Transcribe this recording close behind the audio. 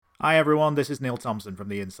Hi everyone, this is Neil Thompson from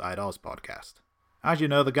the Inside Oz podcast. As you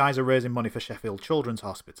know, the guys are raising money for Sheffield Children's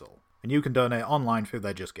Hospital, and you can donate online through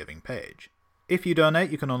their Just Giving page. If you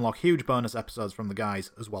donate, you can unlock huge bonus episodes from the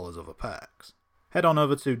guys, as well as other perks. Head on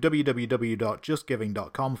over to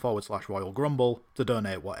www.justgiving.com/Royal Grumble to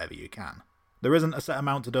donate whatever you can. There isn't a set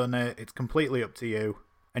amount to donate, it's completely up to you,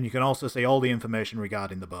 and you can also see all the information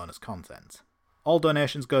regarding the bonus content. All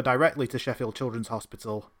donations go directly to Sheffield Children's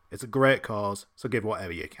Hospital. It's a great cause, so give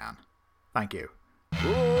whatever you can. Thank you.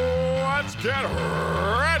 Let's get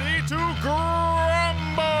ready to grumble!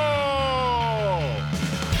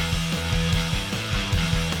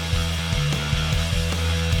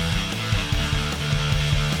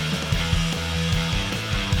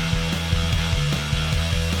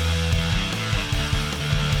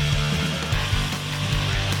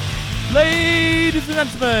 Ladies and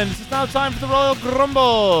gentlemen, it is now time for the Royal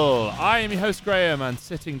Grumble. I am your host Graham, and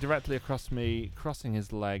sitting directly across me, crossing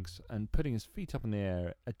his legs and putting his feet up in the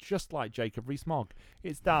air, just like Jacob Rees-Mogg,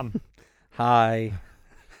 it's Dan. Hi.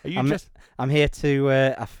 I'm here to,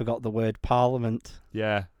 I forgot the word, Parliament.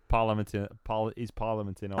 Yeah, Parliament. He's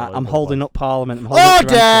Parliamenting all over. I'm holding up Parliament.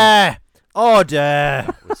 Order!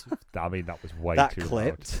 Order! That was way that too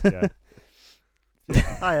clipped. loud.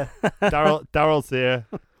 Yeah. Hiya. Daryl's here.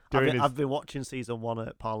 I've been watching season 1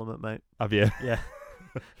 at Parliament, mate. Have you? Yeah.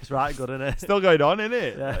 It's right good, isn't it? Still going on, isn't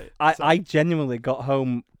it? Yeah. I genuinely got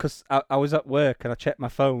home because I was at work and I checked my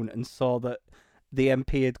phone and saw that the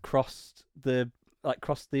MP had crossed the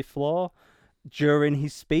floor during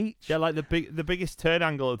his speech. Yeah, like the biggest turn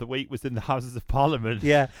angle of the week was in the Houses of Parliament.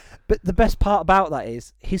 Yeah, but the best part about that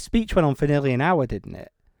is his speech went on for nearly an hour, didn't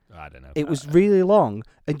it? I don't know. It was really long,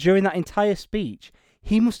 and during that entire speech,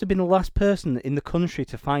 he must have been the last person in the country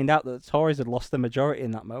to find out that the Tories had lost the majority in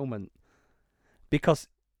that moment, because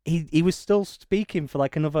he was still speaking for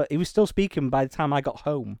he was still speaking by the time I got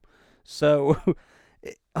home. So,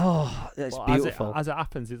 it's beautiful. As it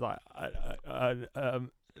happens, he's like,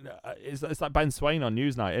 it's like Ben Swain on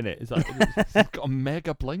Newsnight, isn't it? It's like he's got a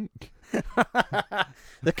mega blink.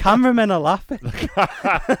 The cameramen are laughing.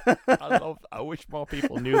 I wish more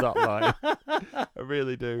people knew that line. I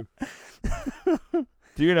really do.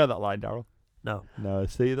 Do you know that line, Daryl? No. No.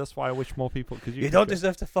 See, that's why I wish more people. Because you don't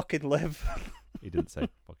deserve to fucking live. He didn't say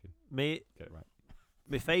fucking. Me. Get it right.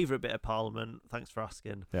 My favourite bit of Parliament, thanks for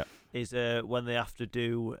asking, yeah, is when they have to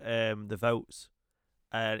do the votes,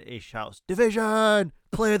 and he shouts "Division,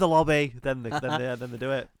 clear the lobby." Then they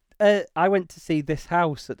do it. I went to see This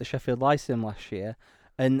House at the Sheffield Lyceum last year,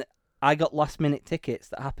 and I got last-minute tickets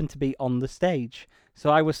that happened to be on the stage. So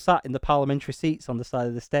I was sat in the parliamentary seats on the side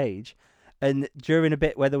of the stage, and during a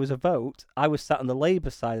bit where there was a vote, I was sat on the Labour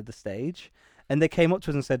side of the stage, and they came up to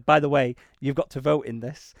us and said, "By the way, you've got to vote in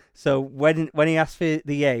this." So when he asked for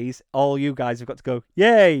the yeas, all you guys have got to go,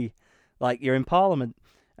 "Yay!" Like you're in Parliament,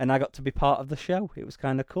 and I got to be part of the show. It was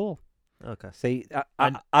kind of cool. Okay. See,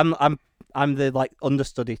 I'm the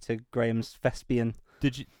understudy to Graham's thespian.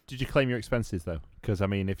 Did you claim your expenses though? Because I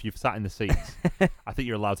mean, if you've sat in the seats, I think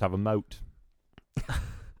you're allowed to have a moat.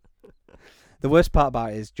 The worst part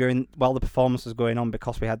about it is while the performance was going on,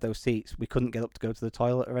 because we had those seats, we couldn't get up to go to the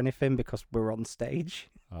toilet or anything because we were on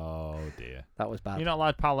stage. Oh dear, that was bad. You're not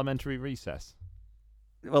allowed parliamentary recess.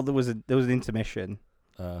 Well, there was an intermission.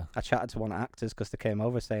 I chatted to one of the actors because they came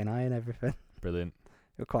over saying hi and everything. Brilliant.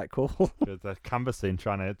 They were quite cool. They're canvassing,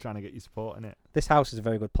 trying to get you support in it. This House is a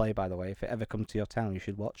very good play, by the way. If it ever comes to your town, you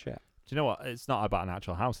should watch it. Do you know what? It's not about an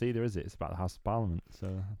actual house either, is it? It's about the House of Parliament.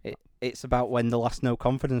 So it's about when the last no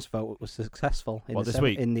confidence vote was successful in this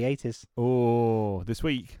week? In the 80s. Oh, this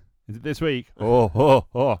week. Is it this week?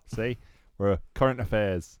 Oh. See? We're current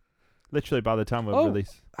affairs. Literally by the time we're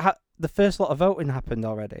released. The first lot of voting happened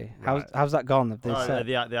already. Right. How's that gone? The ayes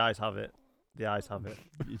have it. The ayes have it.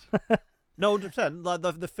 No, 100%. Like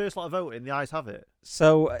the first lot of voting, the ayes have it.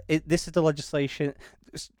 So this is the legislation.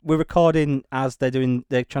 We're recording as they're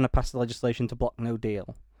trying to pass the legislation to block No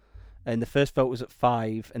Deal. And the first vote was at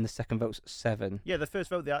 5 and the second vote was at 7. Yeah, the first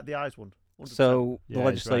vote, the ayes won. 100%. So the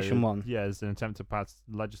legislation won. Yeah, there's an attempt to pass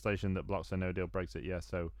legislation that blocks a No Deal Brexit. Yeah,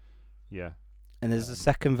 so, yeah. And there's a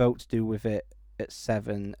second vote to do with it at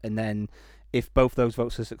 7. And then if both those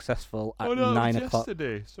votes are successful at 9 o'clock.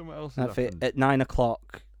 Yesterday. Somewhere else happened. At 9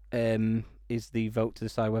 o'clock is the vote to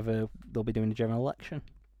decide whether they'll be doing a general election.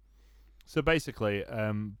 So basically,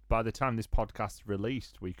 by the time this podcast's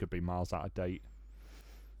released, we could be miles out of date.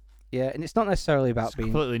 Yeah, and it's not necessarily about it's a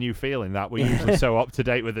completely new feeling that we're usually so up to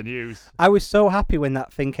date with the news. I was so happy when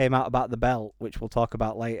that thing came out about the belt, which we'll talk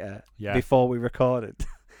about later, before we recorded.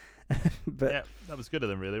 But yeah, that was good of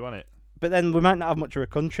them, really, wasn't it? But then we might not have much of a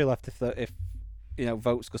country left if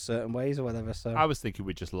votes go certain ways or whatever. So I was thinking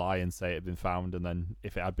we'd just lie and say it had been found, and then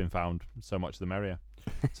if it had been found, so much the merrier.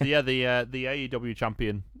 So yeah, the AEW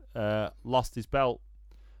champion lost his belt.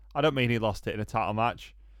 I don't mean he lost it in a title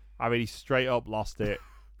match. I mean he straight up lost it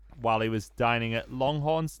while he was dining at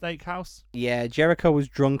Longhorn Steakhouse. yeah, Jericho was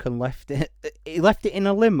drunk and left it. He left it in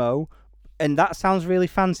a limo, and that sounds really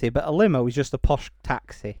fancy, but a limo is just a posh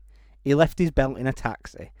taxi. He left his belt in a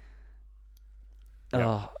taxi. Yep.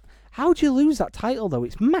 Oh, how'd you lose that title though?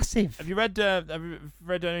 It's massive. Have you read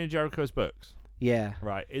any of Jericho's books? Yeah.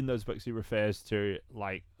 Right, in those books he refers to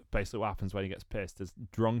like basically what happens when he gets pissed as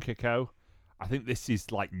drunkico. I think this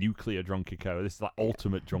is like nuclear drunkico. This is like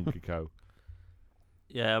ultimate drunkico.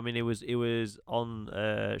 Yeah, I mean, it was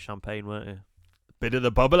on champagne, weren't it? Bit of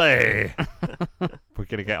the bubbly. We're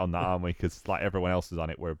gonna get on that, aren't we? Because like everyone else is on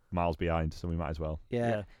it, we're miles behind, so we might as well.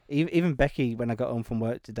 Yeah. Even Becky, when I got home from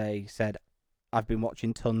work today, said, "I've been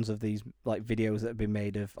watching tons of these like videos that have been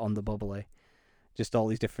made of On the Bubbly, just all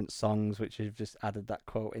these different songs which have just added that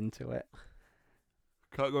quote into it."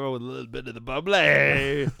 Can't go wrong with a little bit of the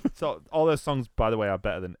bubbly. So all those songs, by the way, are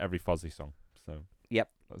better than every Fozzy song. So Yep.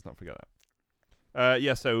 let's not forget that.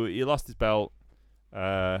 Yeah, so he lost his belt.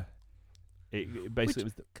 It basically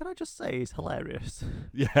was. Can I just say, it's hilarious.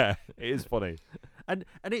 Yeah, it is funny. and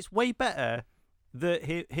it's way better that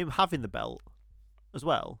him having the belt as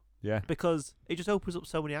well, Yeah, because it just opens up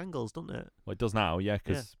so many angles, doesn't it? well, it does now. Yeah,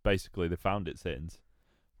 because basically they found it since,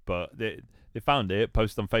 but they found it,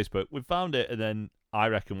 posted on Facebook. We found it, and then I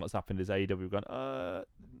reckon what's happened is AEW gone.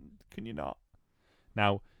 Can you not?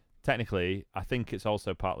 Now, technically, I think it's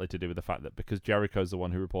also partly to do with the fact that because Jericho's the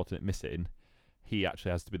one who reported it missing, he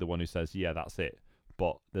actually has to be the one who says, yeah, that's it.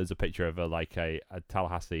 But there's a picture of a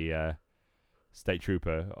Tallahassee state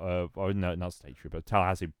trooper, or no, not state trooper,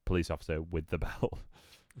 Tallahassee police officer with the belt.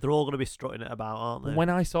 They're all going to be strutting it about, aren't they? When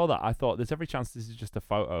I saw that, I thought there's every chance this is just a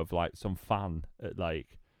photo of like some fan at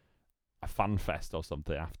like a fan fest or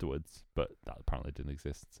something afterwards, but that apparently didn't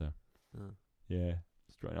exist. So yeah,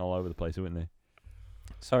 strutting all over the place, weren't they?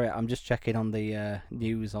 Sorry, I'm just checking on the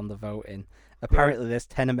news on the voting. Apparently, there's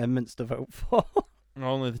 10 amendments to vote for.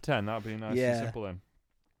 Only the 10. That'd be nice and simple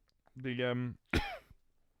then.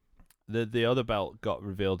 The other belt got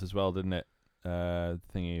revealed as well, didn't it?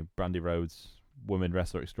 Thingy, Brandy Rhodes, women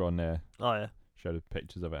wrestler extraordinaire. Oh yeah, showed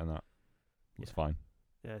pictures of it and that. It's fine.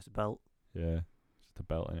 Yeah, it's a belt. Yeah, just a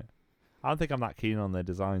belt in it. I don't think I'm that keen on their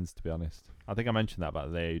designs, to be honest. I think I mentioned that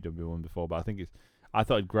about the AEW one before, but I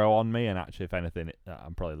thought it'd grow on me, and actually, if anything,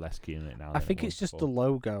 I'm probably less keen on it now. I think it's just the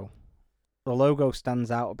logo. The logo stands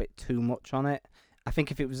out a bit too much on it. I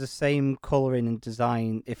think if it was the same colouring and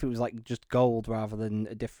design, if it was like just gold rather than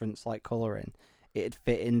a different like colouring, it'd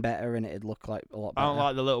fit in better and it'd look like a lot better. I don't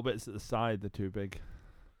like the little bits at the side; they're too big.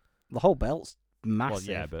 The whole belt's massive.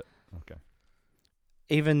 Well, yeah, but okay.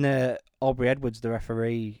 Even Aubrey Edwards, the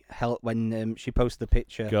referee, when she posted the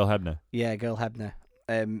picture. Girl Hebner. Yeah, Girl Hebner.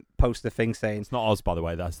 Posted the thing saying it's not Oz, by the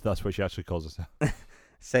way. That's what she actually calls herself.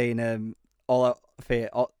 saying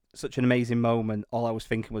such an amazing moment. All I was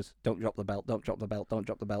thinking was, don't drop the belt, don't drop the belt, don't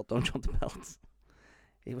drop the belt, don't drop the belt.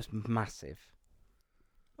 It was massive.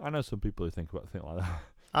 I know some people who think like that.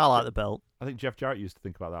 I like the belt. I think Jeff Jarrett used to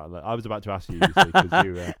think about that. I was about to ask you, because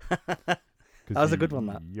you. That was a good one.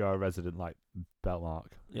 That you're a resident belt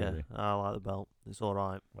mark. Yeah, really. I like the belt. It's all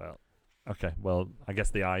right. Well, okay. Well, I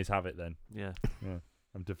guess the eyes have it then. Yeah. Yeah.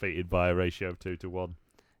 I'm defeated by a ratio of 2-1.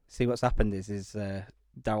 See, what's happened is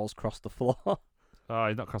Daryl's crossed the floor. Oh,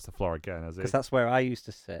 he's not crossed the floor again, has he? Because that's where I used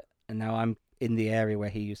to sit, and now I'm in the area where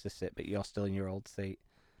he used to sit, but you're still in your old seat.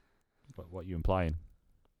 What are you implying?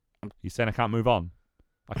 You saying I can't move on?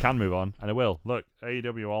 I can move on, and I will. Look,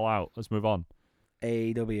 AEW all out. Let's move on.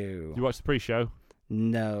 AEW. You watched the pre-show?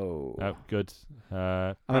 No. No, good.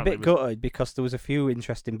 I'm a bit gutted because there was a few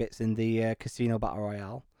interesting bits in the Casino Battle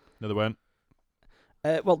Royale. No, there weren't.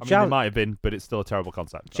 Well, I mean, there might have been, but it's still a terrible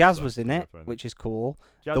concept. Jazz was in it, which is cool.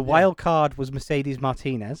 Jazz, the wild card was Mercedes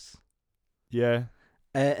Martinez. Yeah.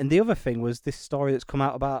 And the other thing was this story that's come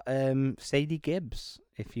out about Sadie Gibbs,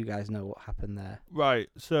 if you guys know what happened there. Right.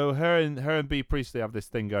 So her and B. Priestley have this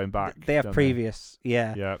thing going back. They have previous,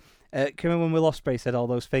 yeah. Yeah. Can you remember when Will Ospreay said all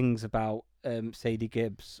those things about Sadie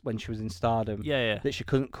Gibbs when she was in Stardom? Yeah. That she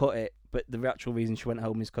couldn't cut it, but the actual reason she went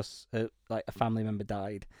home is because a family member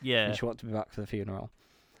died. Yeah. And she wanted to be back for the funeral.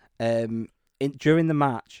 During the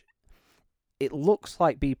match, it looks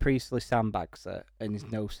like B. Priestley sandbags her and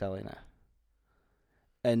is no-selling her.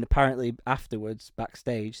 And apparently afterwards,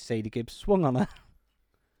 backstage, Sadie Gibbs swung on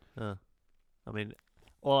her. I mean,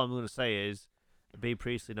 all I'm going to say is B.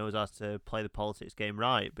 Priestley knows how to play the politics game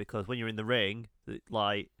right, because when you're in the ring,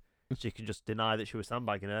 she can just deny that she was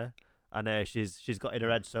sandbagging her, and she's got in her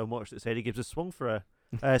head so much that Sadie Gibbs has swung for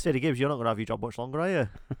her. Sadie Gibbs, you're not going to have your job much longer, are you?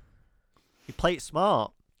 You play it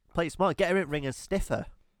smart. Get her in ring and stiff her.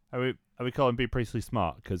 Are we calling B Priestley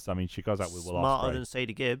smart? Because I mean, she goes out with Will Ospreay. Smarter than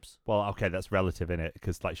Sadie Gibbs. Well, okay, that's relative, innit?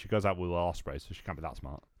 Because like she goes out with Will Ospreay, so she can't be that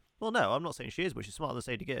smart. Well, no, I'm not saying she is, but she's smarter than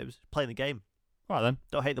Sadie Gibbs. Playing the game. All right then.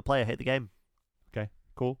 Don't hate the player, hate the game. Okay,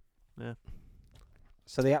 cool. Yeah.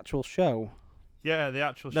 So the actual show. Yeah, the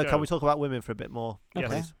actual show. No, can we talk about women for a bit more? Yes.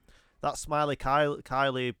 Okay. That Smiley Kylie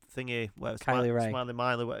thingy. Kylie Ray. Smiley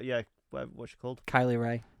Miley. What's she called? Kylie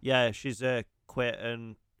Ray Yeah, she's quit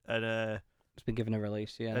and has been given a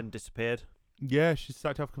release. Yeah. and disappeared. Yeah, she's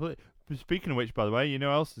sacked off completely. But speaking of which, by the way, you know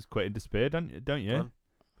who else has quit and disappeared, don't you? Go on.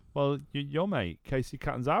 Well, your mate, Casey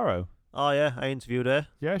Catanzaro. Oh yeah, I interviewed her.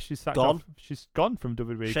 Yeah, she's sacked Gone. off. She's gone from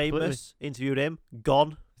WWE. completely. Sheamus interviewed him.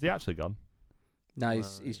 Gone. Is he actually gone? No,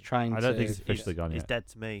 he's trying to. I don't think he's officially gone He's yet. dead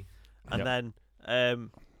to me. And Yep. then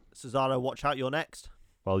Cesaro, watch out, you're next.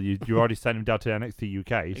 Well, you already sent him down to NXT UK.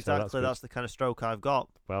 So Exactly, that's that's the kind of stroke I've got.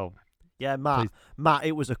 well. Yeah, Matt,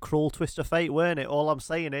 it was a cruel twist of fate, weren't it? All I'm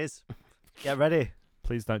saying is, get ready.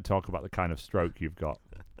 Please don't talk about the kind of stroke you've got.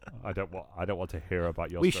 I don't want to hear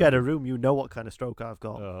about your. We stroke. shared a room. You know what kind of stroke I've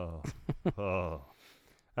got. Oh.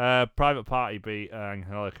 Private Party beat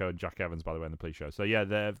Angelico and Jack Evans, by the way, in the pre-show. So yeah,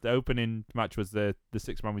 the opening match was the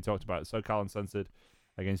 6-man we talked about, SoCal Uncensored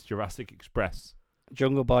against Jurassic Express.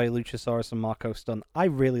 Jungle Boy, Luchasaurus, and Marco Stunt. I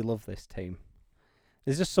really love this team.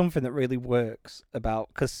 There's just something that really works about,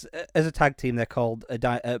 because as a tag team, they're called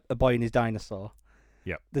a boy and his dinosaur.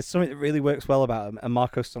 Yep. There's something that really works well about them, and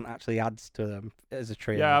Marco Stunt actually adds to them as a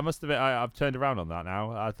trio. Yeah, I must admit, I've turned around on that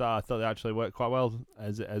now. I thought they actually worked quite well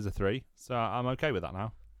as a three, so I'm okay with that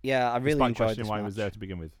now. Yeah, I really Despite enjoyed questioning this why match. he was there to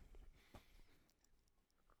begin with.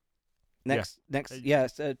 Next,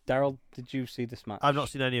 Daryl, did you see this match? I've not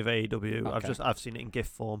seen any of AEW. Okay. I've seen it in GIF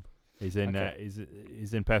form. He's in Okay.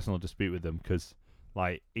 he's in personal dispute with them because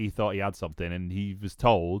like he thought he had something, and he was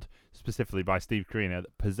told specifically by Steve Corino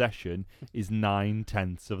that possession is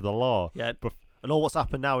 9/10 of the law. Yeah, But- and all what's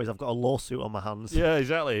happened now is I've got a lawsuit on my hands. Yeah,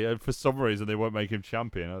 exactly. And for some reason, they won't make him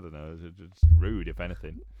champion. I don't know. It's rude, if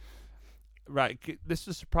anything. Right. This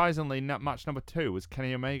was surprisingly match number 2 was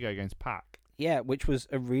Kenny Omega against Pac. Yeah, which was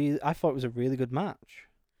I thought it was a really good match.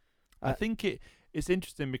 I think it's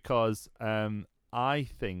interesting because I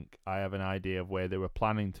think I have an idea of where they were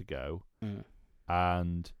planning to go,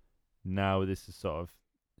 and now this is sort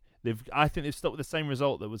of I think they've stuck with the same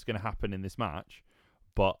result that was going to happen in this match.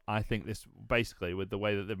 But I think this, basically, with the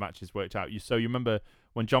way that the matches worked out, you remember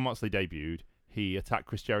when Jon Moxley debuted, he attacked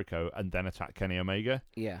Chris Jericho and then attacked Kenny Omega.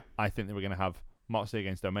 Yeah. I think they were going to have Moxley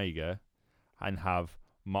against Omega and have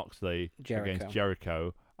Moxley against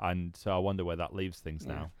Jericho. And so I wonder where that leaves things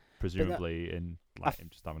now. Presumably in him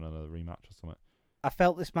just having another rematch or something. I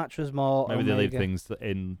felt this match was more Maybe Omega. they leave things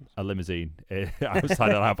in a limousine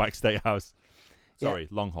outside of Outback Steakhouse. Sorry,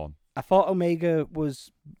 Longhorn. I thought Omega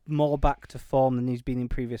was more back to form than he's been in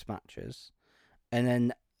previous matches. And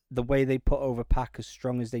then the way they put over Pac as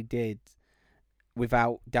strong as they did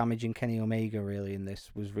without damaging Kenny Omega really in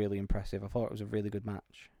this was really impressive. I thought it was a really good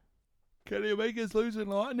match. Kenny Omega's losing,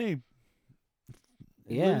 isn't he?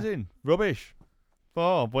 Yeah. Losing. Rubbish.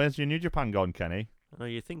 Oh, where's your New Japan gone, Kenny? Oh,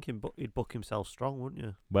 you're thinking he'd book himself strong, wouldn't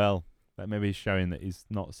you? Well, that maybe he's showing that he's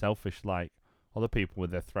not selfish like other people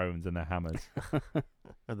with their thrones and their hammers.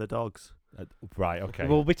 And the dogs. Right, okay.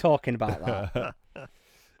 We'll be talking about that.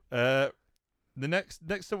 The next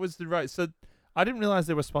up was so I didn't realise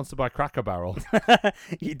they were sponsored by Cracker Barrel.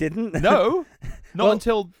 You didn't? No, Well,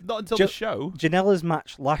 until the show. Janela's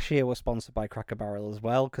match last year was sponsored by Cracker Barrel as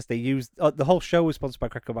well, because they used the whole show was sponsored by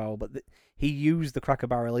Cracker Barrel, but he used the Cracker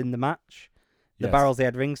Barrel in the match. The Yes. barrels they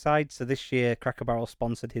had ringside, so this year Cracker Barrel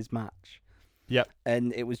sponsored his match. Yep.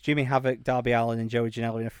 And it was Jimmy Havoc, Darby Allin, and Joey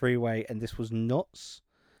Janela in a freeway, and this was nuts.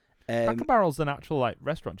 Cracker Barrel's an actual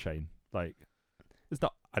restaurant chain. It's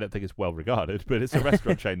not. I don't think it's well regarded, but it's a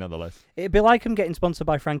restaurant chain nonetheless. It'd be like him getting sponsored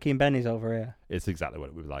by Frankie and Benny's over here. It's exactly what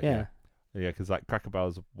it was like. Yeah. Yeah, because Cracker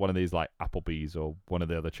Barrel's one of these Applebee's or one of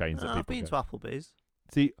the other chains that I've people been go. to Applebee's.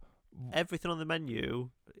 See, Everything on the menu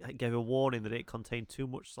gave a warning that it contained too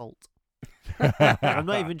much salt. I'm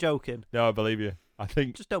not even joking. No, I believe you. I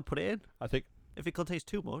think. Just don't put it in. I think. If it contains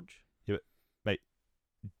too much.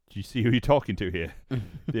 Do you see who you're talking to here?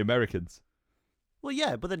 The Americans. Well,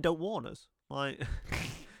 yeah, but then don't warn us.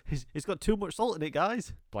 It's got too much salt in it,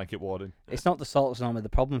 guys. Blanket warning. It's not the salt that's normally the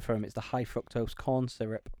problem for him, it's the high fructose corn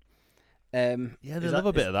syrup. Yeah, they Is love that-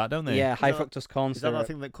 a bit of that, don't they? Yeah, high that- fructose corn Is that syrup.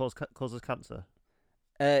 thing that causes cancer?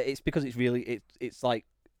 It's because it's really it's like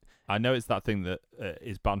I know it's that thing that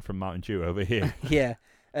is banned from Mountain Dew over here. yeah,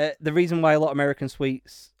 The reason why a lot of American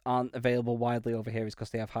sweets aren't available widely over here is because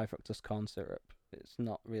they have high fructose corn syrup. It's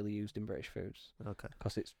not really used in British foods. Okay.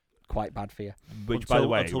 Because it's quite bad for you. Which, by the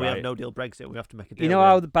way, until we have no deal Brexit, we have to make a deal. You know with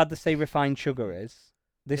how them. bad they say refined sugar is?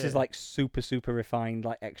 This is Yeah. like super, super refined,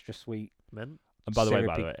 like extra sweet. Men? And by the way,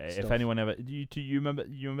 syrupy if stuff. anyone ever, you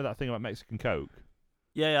remember that thing about Mexican Coke?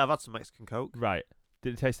 Yeah, I've had some Mexican Coke. Right.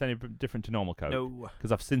 Did it taste any different to normal Coke? No.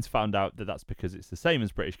 Because I've since found out that that's because it's the same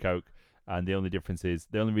as British Coke, and the only difference is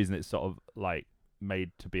the only reason it's sort of like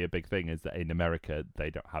made to be a big thing is that in America they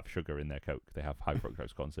don't have sugar in their Coke; they have high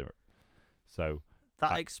fructose corn syrup. So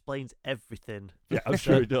That explains everything. yeah, I'm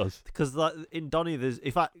sure it does. Because like, in Donny, there's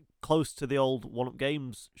in fact close to the old One Up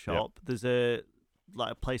Games shop, there's a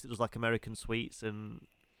place that does like American sweets and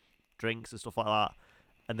drinks and stuff like that,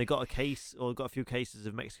 and they got a few cases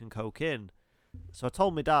of Mexican Coke in. So I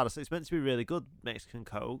told my dad, I said it's meant to be really good Mexican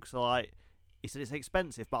Coke. So like, he said it's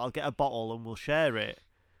expensive, but I'll get a bottle and we'll share it.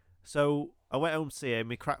 So I went home to see him.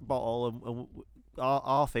 We cracked bottle and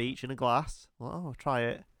half each in a glass. Well, I'll try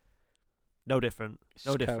it. No different.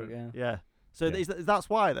 No Just different. Coke, Yeah. So Yeah. that's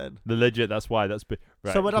why then. The legit. That's why. Right,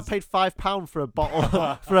 So when I 'cause- paid £5 for a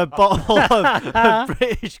bottle of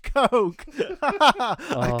British Coke,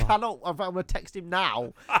 I cannot. I'm gonna text him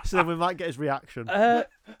now, so then we might get his reaction.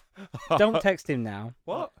 Don't text him now.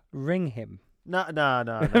 what? Ring him. No. Oh,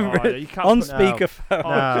 yeah, you can't On put- speakerphone. Oh,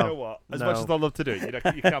 No. you know what? As No. much as I love to do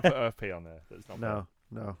it, you can't put OP on there. That's not fair.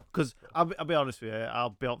 No. Because I'll be honest with you, I'll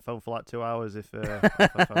be on the phone for like 2 hours if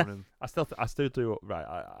I phone him. I still do right.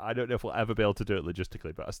 I don't know if we'll ever be able to do it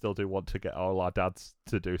logistically, but I still do want to get all our dads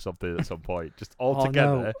to do something at some point, just all Oh,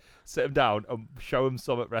 together, no. sit them down and show them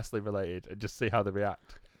something wrestling related, and just see how they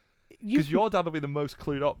react. You- Because your dad will be the most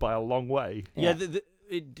clued up by a long way. Yeah,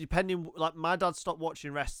 depending. Like my dad stopped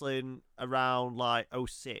watching wrestling around like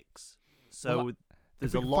 06, so Well,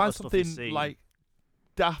 there's if a we can lot find of stuff something he's seen. like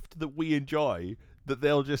daft that we enjoy, that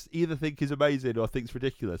they'll just either think is amazing or thinks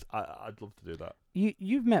ridiculous. I'd love to do that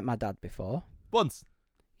You've met my dad before. once.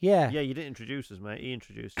 Yeah. Yeah, you didn't introduce us, mate. He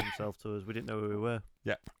introduced himself to us. We didn't know who we were.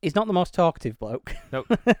 He's not the most talkative bloke. No,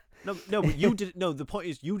 but you didn't. No, the point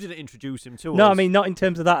is you didn't introduce him to us. No, I mean not in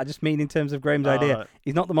terms of that. I just mean in terms of Graham's idea. Right.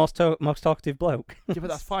 He's not the most talkative bloke. Yeah, but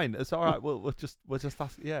that's fine. It's all right. We'll just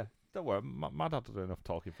ask. Yeah, don't worry. My dad will do enough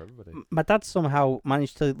talking for everybody. My dad somehow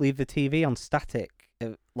managed to leave the TV on static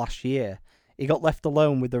last year. He got left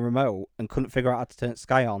alone with the remote and couldn't figure out how to turn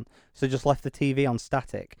Sky on, so just left the TV on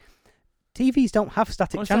static. TVs don't have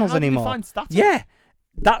static Honestly, channels how did you anymore. find static? Yeah,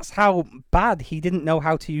 that's how bad he didn't know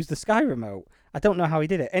how to use the Sky remote. I don't know how he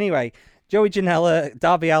did it. Anyway, Joey Janela,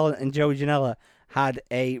 Darby Allin and Joey Janela had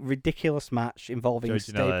a ridiculous match involving Joey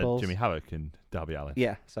Janela, Staples. Jimmy Havoc, and Darby Allin.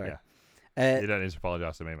 Yeah, sorry. You don't need to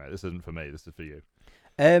apologise to me, mate. This isn't for me. This is for you.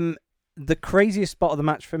 The craziest spot of the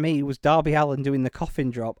match for me was Darby Allin doing the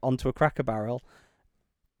coffin drop onto a Cracker Barrel.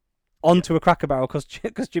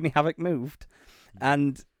 Because Jimmy Havoc moved,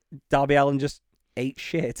 and Darby Allin just ate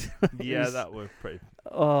shit. Yeah, that was pretty.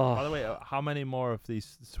 Oh, By the way, how many more of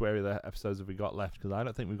these sweary episodes have we got left? Because I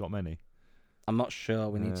don't think we've got many. I'm not sure.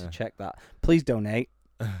 We need to Yeah. check that. Please donate.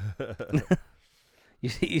 You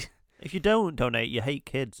see, If you don't donate, you hate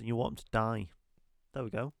kids and you want them to die. There we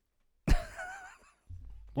go. You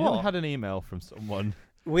know, we What? had an email from someone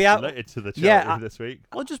we have. related to the chat Yeah, room this week.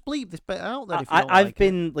 Well, just bleep this bit out then. If you don't I've like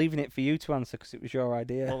been leaving it for you to answer because it was your it.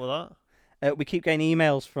 idea. What was that? We keep getting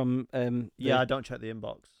emails from. Yeah, I don't check the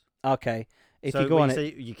inbox. Okay. If so you go when on you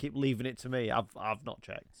it. say you keep leaving it to me. I've not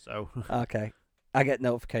checked. So Okay. I get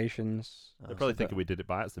notifications. They're probably thinking we did it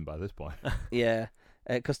by accident by this point. Yeah.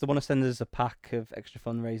 Because they want to send us a pack of extra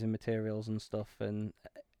fundraising materials and stuff, and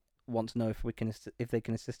want to know if we can if they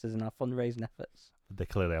can assist us in our fundraising efforts. They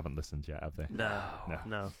clearly haven't listened yet, have they?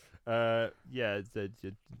 no. Yeah, it's the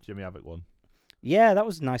Jimmy Havoc one. Yeah, that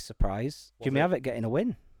was a nice surprise. Was Jimmy it? Havoc getting a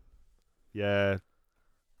win. Yeah.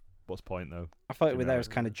 What's the point though? I thought he Jimmy was there as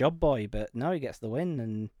Havoc. kind of job boy, but no, he gets the win,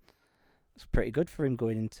 and it's pretty good for him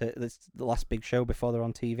going into the last big show before they're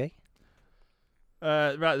on TV.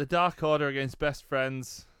 Right, the Dark Order against Best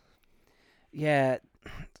Friends. Yeah,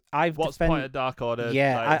 What's the point of Dark Order?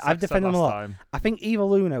 Yeah, Like, I've said defended them a last lot. time. I think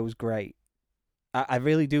Evil Uno's great. I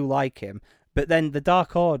really do like him. But then the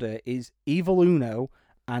Dark Order is Evil Uno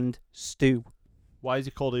and Stu. Why is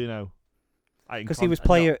he called Uno? Because he was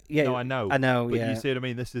player. Yeah, No, I know. I know. But Yeah. you see what I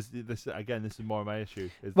mean? This is more of my issue.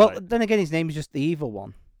 Is Well, like, then again, his name is just the evil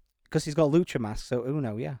one. Because he's got a lucha mask, so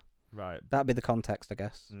Uno, yeah. right. That'd be the context, I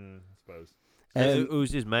guess. I suppose.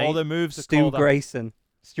 Who's his mate? All the moves are Stu called Grayson.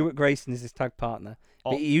 Stuart Grayson is his tag partner.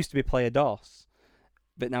 Oh. But he used to be player DOS.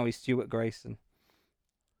 But now he's Stuart Grayson.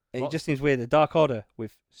 It just seems weird. The Dark Order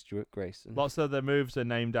with Stuart Grayson. Lots of their moves are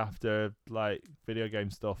named after like video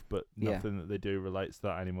game stuff, but Yeah. nothing that they do relates to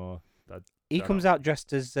that anymore. He don't comes know. out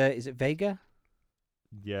dressed as is it Vega?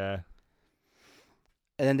 Yeah.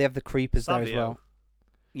 And then they have the creepers there as Savio. well.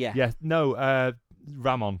 Yeah. Yeah. No.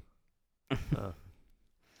 Ramon.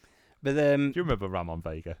 But Do you remember Ramon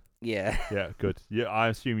Vega? yeah. Yeah. Good. Yeah. I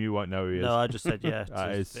assume you won't know who he is. No, I just said yeah.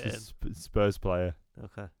 He's a Spurs player.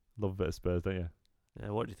 Okay. Love a bit of Spurs, don't you? Yeah.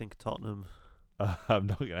 What do you think of Tottenham? I'm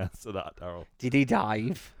not going to answer that, Daryl. Did he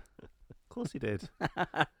dive? Of course he did.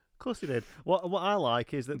 Of course he did. What I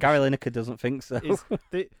like is that Gary Lineker doesn't think so. is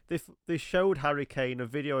they showed Harry Kane a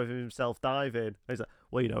video of himself diving. He's like,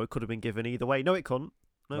 well, it could have been given either way. No, it couldn't.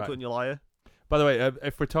 No, it Right. couldn't, you liar. By the way,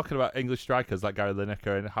 if we're talking about English strikers like Gary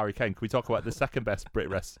Lineker and Harry Kane, can we talk about the second best Brit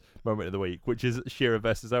Rest moment of the week, which is Shearer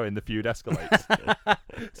versus Owen? The feud escalates.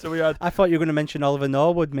 So we had I thought you were going to mention Oliver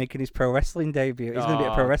Norwood making his pro wrestling debut. It's going to be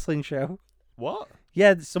a pro wrestling show. what?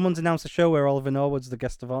 Yeah, someone's announced a show where Oliver Norwood's the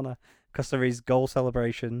guest of honor because of his goal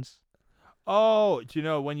celebrations. Oh, do you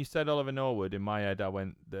know when you said Oliver Norwood, in my head I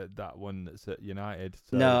went that one that's at United.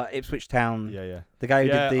 So, No, Ipswich Town. Yeah. The guy who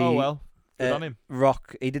Yeah. did the Oh well. Good on him.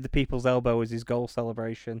 Rock. He did the People's Elbow as his goal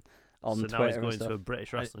celebration on So Twitter now he's and going stuff. to a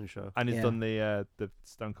British wrestling show. And he's Yeah. done the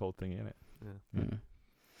Stone Cold thing, innit? Yeah.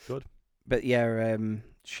 Good. But yeah,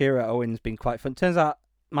 Shearer Owen's been quite fun. Turns out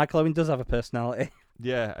Michael Owen does have a personality.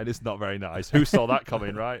 Yeah, and it's not very nice. Who saw that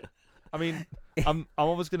coming, right? I mean, I'm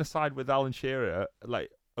always going to side with Alan Shearer, like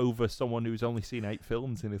over someone who's only seen 8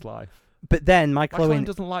 films in his life. But then Michael Michael Owen Owen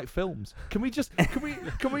doesn't like films. Can we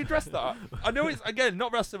address that? I know it's again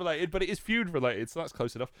not wrestling related, but it is feud related, so that's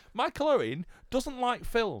close enough. Michael Owen doesn't like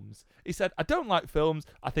films. He said, "I don't like films.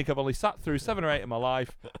 I think I've only sat through 7 or 8 in my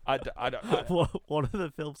life. I don't." One of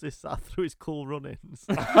the films he sat through is Cool Runnings.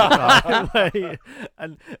 Right?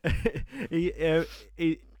 And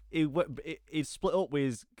he split up with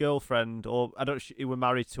his girlfriend, or I don't. He was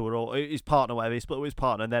married to her, or his partner, whatever. He split up with his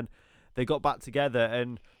partner, and then they got back together.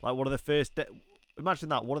 And like one of the first, imagine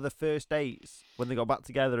that one of the first dates when they got back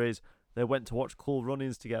together is they went to watch Cool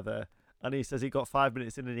Runnings together. And he says he got 5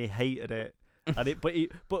 minutes in and he hated it. And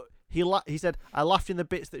he said I laughed in the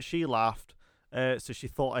bits that she laughed. So she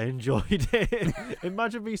thought I enjoyed it.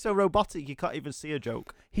 Imagine being so robotic you can't even see a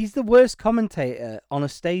joke. he's the worst commentator on a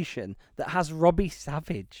station that has Robbie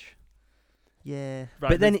Savage. Yeah. Right,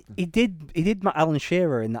 But then he did Alan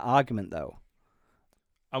Shearer in that argument though.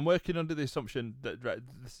 I'm working under the assumption that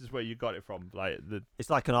this is where you got it from, like It's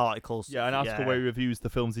like an article. an article where he reviews the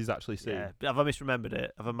films he's actually seen. Yeah. Have I misremembered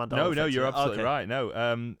it? Have I Mandela No, affected you're it? absolutely Okay. right.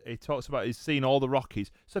 No, he talks about he's seen all the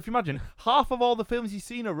Rockies. So if you imagine, half of all the films he's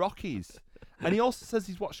seen are Rockies, and he also says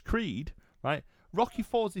he's watched Creed. Right, Rocky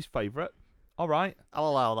 4's his favourite. All right, I'll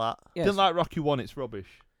allow that. Yes. didn't like Rocky 1. It's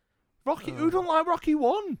rubbish. Rocky, who don't like Rocky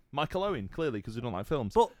 1? Michael Owen, clearly, because he don't like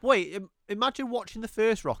films. But wait, imagine watching the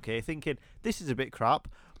first Rocky thinking, this is a bit crap,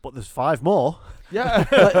 but there's 5 more. Yeah,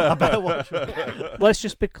 I better watch it. Let's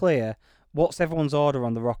just be clear. What's everyone's order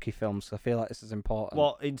on the Rocky films? I feel like this is important.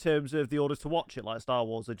 What, in terms of the order to watch it, like Star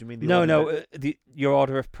Wars, or do you mean the No, order that- your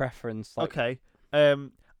order of preference. Like, Okay.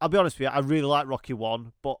 I'll be honest with you, I really like Rocky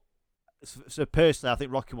 1, but so personally I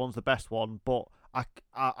think Rocky 1's the best one, but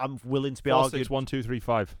I'm willing to be 4, argued. 6, 1, 2, 3,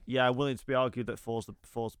 5. Yeah, I'm willing to be argued that 4's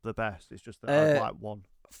the best. It's just that I like 1.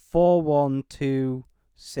 4, 1, 2,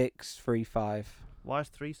 6, 3, 5. Why is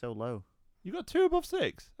 3 so low? You got 2 above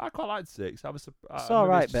 6. I quite liked 6. It's all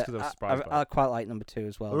right, but I was surprised by I it. quite like number 2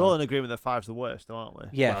 as well. We're all in agreement that 5's the worst, though, aren't we?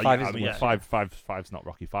 Yeah, Well, 5 is I the mean, worst. 5's not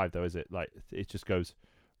Rocky 5 though, is it? Like it just goes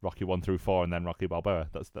Rocky 1 through 4 and then Rocky Balboa.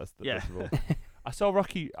 That's the rule. I saw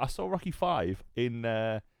Rocky 5 in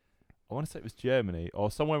I want to say it was Germany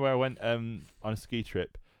or somewhere where I went on a ski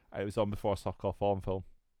trip. It was on before a softcore form film.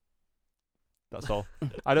 That's all.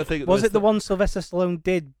 I don't think Was it the one Sylvester Stallone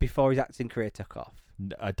did before his acting career took off?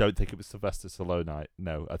 I don't think it was Sylvester Stallone night.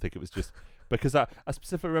 No, I think it was just because I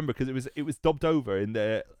specifically remember because it was dubbed over in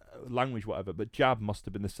the language whatever, but jab must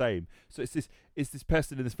have been the same. So it's this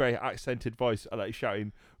person in this very accented voice like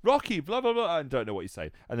shouting Rocky blah blah blah. I don't know what he's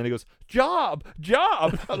saying, and then he goes jab.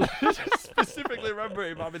 And I just specifically remember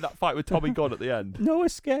him having that fight with Tommy Gunn at the end. No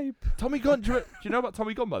escape. Tommy Gunn. Do you know about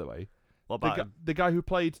Tommy Gunn, by the way? What about him? The guy who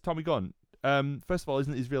played Tommy Gunn. First of all,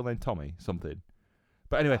 isn't his real name Tommy something?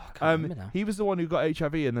 But anyway, I can't remember now. he was the one who got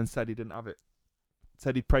HIV and then said he didn't have it.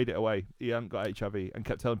 Said he prayed it away. He hadn't got HIV and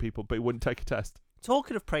kept telling people, but he wouldn't take a test.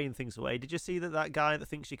 Talking of praying things away, did you see that guy that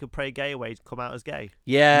thinks you can pray gay away come out as gay?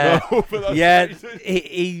 Yeah, No, but that's yeah.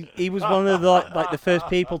 amazing. He was one of the like the first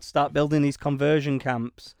people to start building these conversion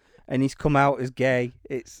camps, and he's come out as gay.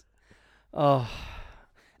 It's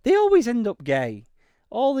they always end up gay.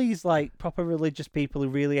 all these like proper religious people who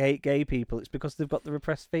really hate gay people, it's because they've got the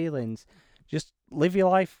repressed feelings. Just live your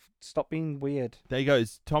life. Stop being weird. There you go.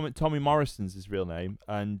 It's Tommy Morrison's his real name,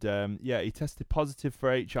 and he tested positive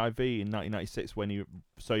for HIV in 1996 when he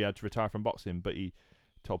had to retire from boxing, but he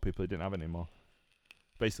told people he didn't have it anymore.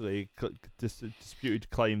 Basically, disputed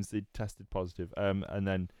claims he tested positive, and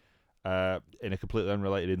then in a completely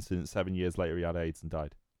unrelated incident, 7 years later he had AIDS and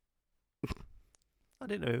died. I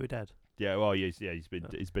didn't know he was dead. Yeah, well, he's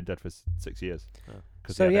been dead for 6 years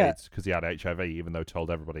because he had HIV, even though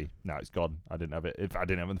told everybody, no, it's gone. I didn't have it. If I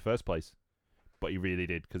didn't have it in the first place, but he really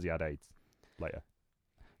did because he had AIDS later.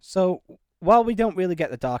 So while we don't really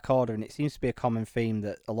get the Dark Order, and it seems to be a common theme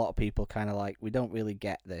that a lot of people kind of like, we don't really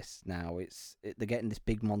get this now. They're getting this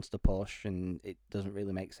big monster push, and it doesn't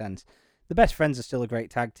really make sense. The Best Friends are still a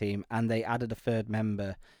great tag team, and they added a third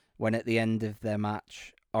member when at the end of their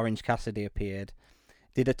match, Orange Cassidy appeared.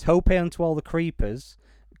 Did a tope onto all the creepers,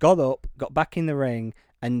 got up, got back in the ring,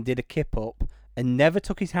 and did a kip up, and never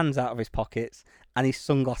took his hands out of his pockets, and his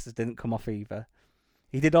sunglasses didn't come off either.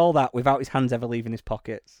 He did all that without his hands ever leaving his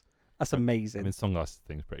pockets. That's amazing. I mean, sunglasses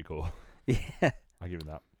thing's pretty cool. Yeah. I give him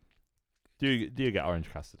that. Do you get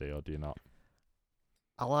Orange Cassidy or do you not?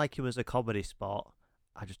 I like him as a comedy spot.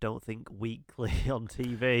 I just don't think weekly on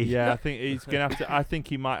TV. Yeah, I think he's gonna have to. I think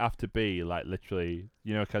he might have to be like literally,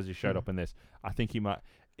 because he showed up in this. I think he might.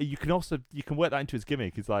 You can work that into his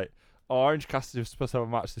gimmick. He's like, Orange Cassidy was supposed to have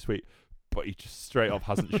a match this week, but he just straight up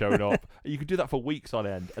hasn't shown up. You could do that for weeks on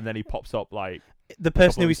end, and then he pops up like the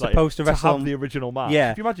person who he's supposed to wrestle have the original match.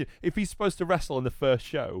 Yeah. Can you imagine if he's supposed to wrestle in the first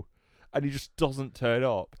show, and he just doesn't turn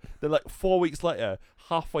up? Then like 4 weeks later,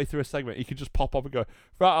 halfway through a segment, he could just pop up and go,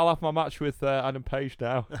 right, I'll have my match with Adam Page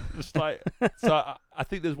now. Just like so. I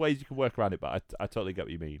think there's ways you can work around it, but I totally get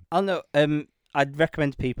what you mean. I know. I'd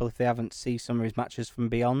recommend to people, if they haven't seen some of his matches from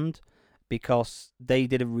Beyond, because they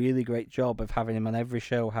did a really great job of having him on every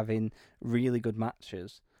show, having really good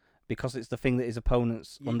matches, because it's the thing that his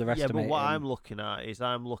opponents underestimate. Yeah, but what I'm looking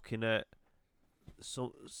at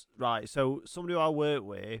so somebody who I work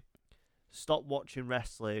with stopped watching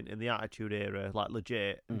wrestling in the Attitude Era, like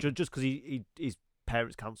legit, just because his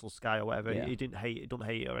parents cancelled Sky or whatever. Yeah. He don't hate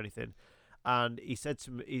it or anything. And he said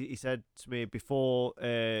to me before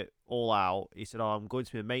All Out, he said, "Oh, I'm going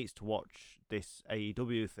to my mates to watch this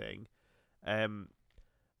AEW thing. He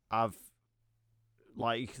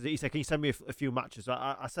said, can you send me a few matches?"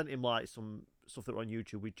 I sent him like some stuff that were on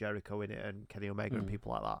YouTube with Jericho in it and Kenny Omega and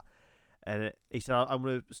people like that. And he said, "I'm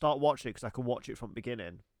going to start watching it because I can watch it from the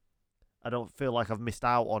beginning. I don't feel like I've missed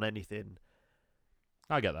out on anything."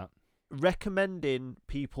 I get that. Recommending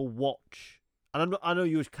people watch. And I know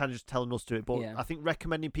you were kind of just telling us to it, but I think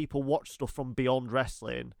recommending people watch stuff from Beyond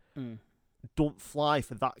Wrestling don't fly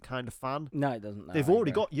for that kind of fan. No, it doesn't. No, They've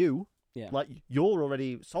already got you. Yeah. Like, you're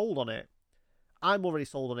already sold on it. I'm already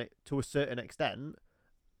sold on it to a certain extent.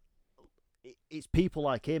 It's people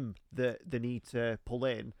like him that they need to pull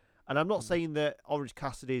in. And I'm not saying that Orange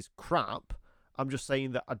Cassidy's crap. I'm just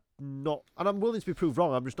saying that and I'm willing to be proved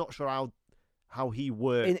wrong. I'm just not sure how he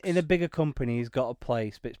works. In a bigger company, he's got a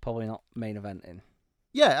place, but it's probably not main eventing.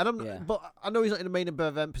 Yeah, but I know he's not in a main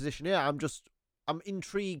event position here. I'm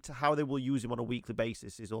intrigued to how they will use him on a weekly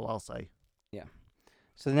basis, is all I'll say. Yeah.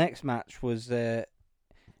 So the next match was I'm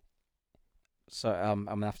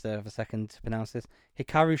gonna have to have a second to pronounce this.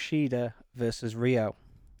 Hikaru Shida versus Rio.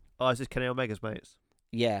 Oh, is this Kenny Omega's mates?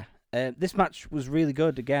 Yeah. This match was really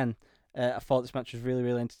good again. I thought this match was really,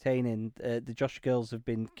 really entertaining. The Josh girls have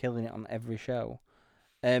been killing it on every show.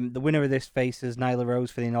 The winner of this faces Nyla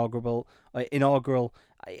Rose for the inaugural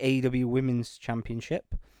AEW Women's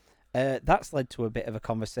Championship. That's led to a bit of a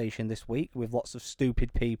conversation this week with lots of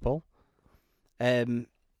stupid people.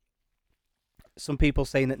 Some people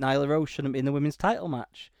saying that Nyla Rose shouldn't be in the women's title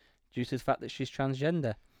match due to the fact that she's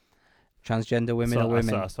transgender. Transgender women are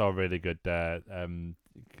women. I saw a really good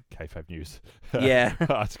K5 News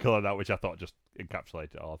article on that, which I thought just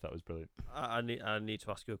encapsulated it all. That was brilliant. I need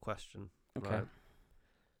to ask you a question. Okay. Right?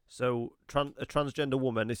 So, a transgender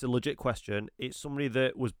woman, it's a legit question. It's somebody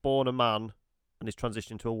that was born a man and is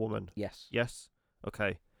transitioning to a woman. Yes. Yes?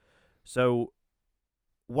 Okay. So,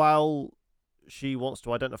 while she wants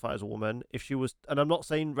to identify as a woman, if she was... And I'm not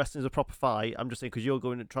saying wrestling is a proper fight. I'm just saying because you're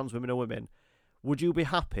going to trans women are women. Would you be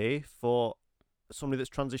happy for somebody that's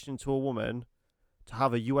transitioning to a woman to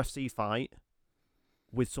have a UFC fight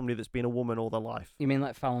with somebody that's been a woman all their life? You mean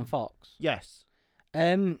like Fallon Fox? Yes.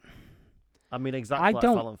 I mean exactly like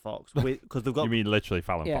Fallon Fox. Because they've got... You mean literally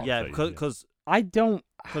Fallon Fox? Yeah, because... I don't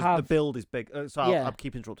have... the build is big. So I'll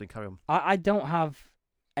keep interrupting. Carry on. I don't have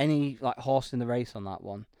any like horse in the race on that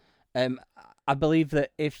one. I believe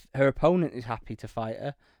that if her opponent is happy to fight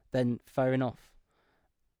her, then fair enough.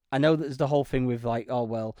 I know that there's the whole thing with like, oh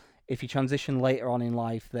well, if you transition later on in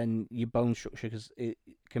life, then your bone structure it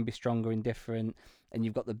can be stronger and different, and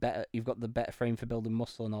you've got the better frame for building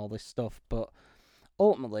muscle and all this stuff. But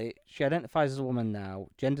ultimately, she identifies as a woman now.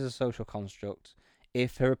 Gender's a social construct.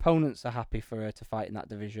 If her opponents are happy for her to fight in that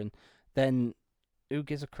division, then who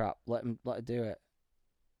gives a crap? Let her do it.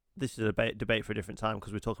 This is a debate for a different time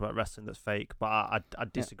because we're talking about wrestling that's fake. But I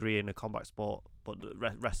disagree in a combat sport. But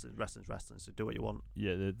wrestling's wrestling, so do what you want.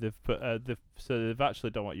 Yeah, they've actually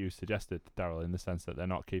done what you suggested, Daryl, in the sense that they're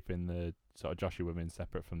not keeping the sort of Joshi women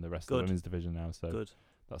separate from the rest of the women's division now. So good.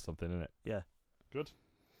 That's something, isn't it? Yeah. Good.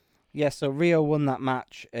 Yeah, so Rio won that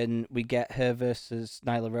match, and we get her versus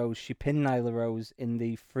Nyla Rose. She pinned Nyla Rose in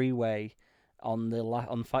the freeway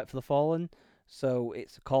on Fight for the Fallen. So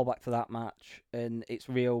it's a callback to that match, and it's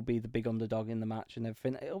Rio be the big underdog in the match and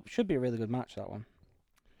everything. It should be a really good match, that one.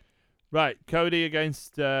 Right, Cody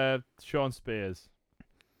against Sean Spears.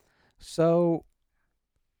 So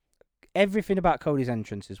everything about Cody's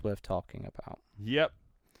entrance is worth talking about. Yep.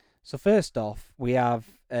 So first off, we have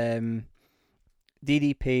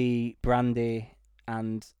DDP, Brandy,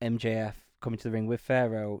 and MJF coming to the ring with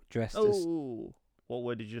Pharaoh dressed as... Oh, what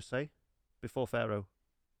word did you just say? Before Pharaoh.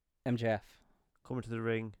 MJF. Coming to the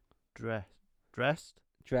ring, dressed?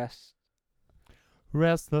 Dressed.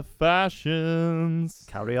 Rest the fashions.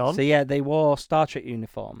 Carry on. So yeah, they wore Star Trek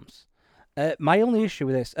uniforms. My only issue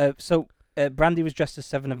with this, Brandy was dressed as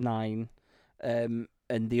 7 of 9, and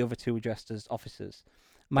the other two were dressed as officers.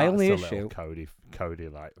 My That's only a issue, little Cody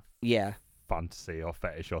like yeah, fantasy or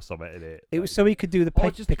fetish or something in it. it was so he could do the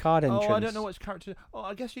Picard entrance. Oh, I don't know which character. Oh,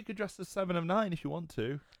 I guess you could dress as 7 of 9 if you want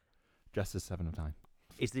to. Dress as 7 of 9.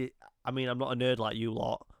 I'm not a nerd like you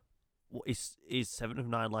lot. Is 7 of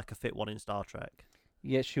 9 like a fit one in Star Trek?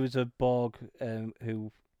 Yeah, she was a Borg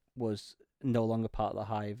who was no longer part of the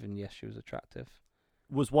Hive, and yes, she was attractive.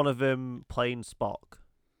 Was one of them playing Spock?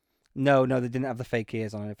 No, they didn't have the fake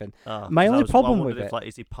ears on anything. My only problem with it,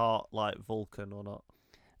 is he part like Vulcan or not?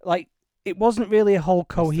 like, it wasn't really a whole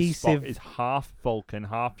cohesive. It's half Vulcan,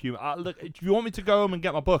 half human. Look, if you want me to go home and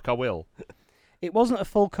get my book, I will. It wasn't a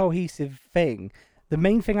full cohesive thing. The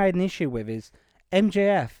main thing I had an issue with is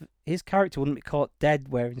MJF, his character wouldn't be caught dead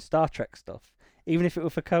wearing Star Trek stuff. Even if it were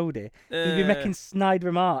for Cody. He'd be making snide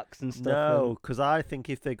remarks and stuff. No, because I think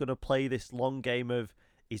if they're going to play this long game of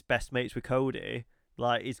his best mates with Cody,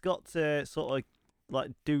 like, he's got to sort of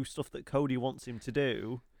like do stuff that Cody wants him to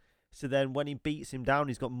do. So then when he beats him down,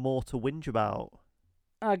 he's got more to whinge about.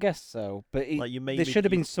 I guess so. But there should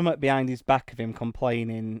have been something behind his back of him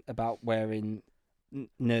complaining about wearing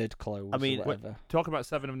nerd clothes or whatever. Talk about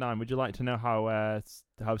 7 of 9. Would you like to know how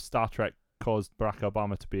Star Trek caused Barack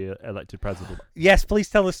Obama to be elected president? Yes, please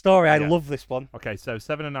tell the story. I love this one. Okay, so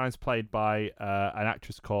 7 of 9 is played by an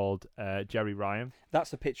actress called Jerry Ryan.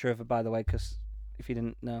 That's a picture of her, by the way, because if you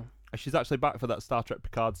didn't know. She's actually back for that Star Trek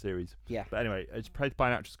Picard series. Yeah. But anyway, it's played by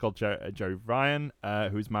an actress called Jerry Ryan,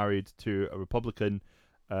 who's married to a Republican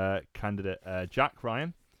candidate, Jack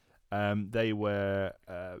Ryan. They were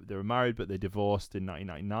married, but they divorced in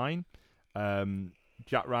 1999.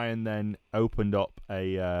 Jack Ryan then opened up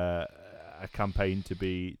a campaign to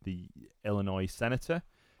be the Illinois senator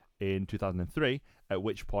in 2003, at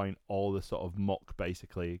which point all the sort of muck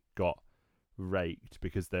basically got raked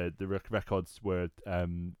because the records were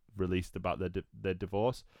released about their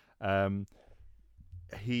divorce.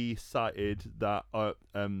 He cited that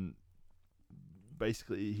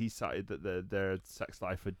their sex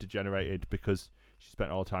life had degenerated because she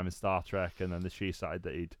spent all the time in Star Trek, and then she cited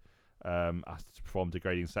that he'd asked to perform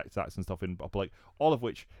degrading sex acts and stuff in public, all of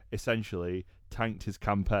which essentially tanked his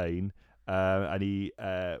campaign, and he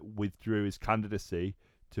withdrew his candidacy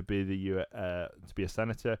to be a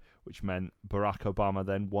senator, which meant Barack Obama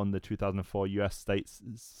then won the 2004 U.S.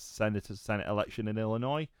 Senate election in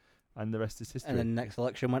Illinois, and the rest is history. And then the next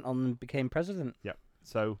election went on and became president. Yeah,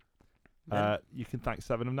 so you can thank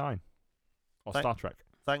 7 of 9 or Star Trek.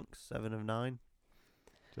 Thanks, 7 of 9.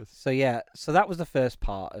 So that was the first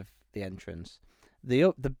part of the entrance.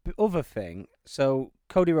 The other thing, so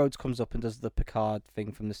Cody Rhodes comes up and does the Picard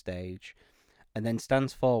thing from the stage, and then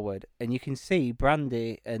stands forward, and you can see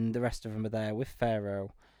Brandy and the rest of them are there with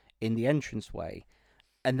Pharaoh in the entranceway,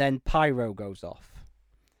 and then Pyro goes off.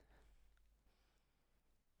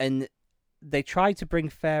 And they try to bring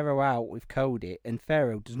Pharaoh out with Cody, and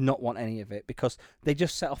Pharaoh does not want any of it because they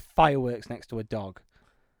just set off fireworks next to a dog.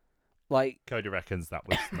 Like, Cody reckons that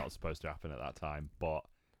was not supposed to happen at that time, but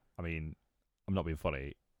I mean, I'm not being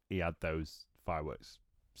funny. He had those fireworks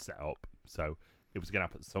set up, so it was going to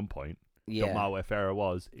happen at some point. Yeah. Don't matter where Pharaoh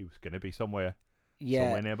was, he was going to be somewhere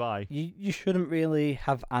Yeah. nearby. You shouldn't really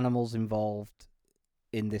have animals involved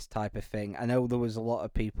in this type of thing. I know there was a lot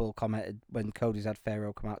of people commented when Cody's had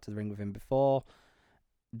Pharaoh come out to the ring with him before.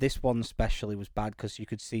 This one especially was bad because you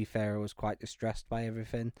could see Pharaoh was quite distressed by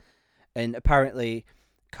everything. And apparently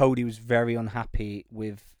Cody was very unhappy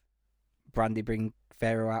with Brandy bringing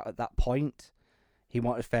Pharaoh out at that point. He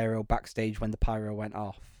wanted Pharaoh backstage when the pyro went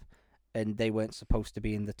off, and they weren't supposed to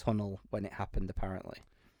be in the tunnel when it happened, apparently.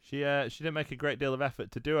 She didn't make a great deal of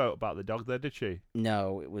effort to do out about the dog there, did she?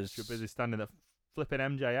 No, it was... She was busy standing there flipping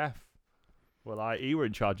MJF. Well, he were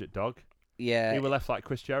in charge at dog. Yeah. He were left like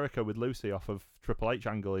Chris Jericho with Lucy off of Triple H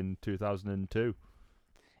angle in 2002.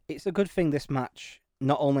 It's a good thing this match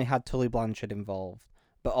not only had Tully Blanchard involved,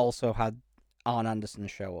 but also had Arn Anderson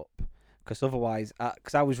show up. Because otherwise,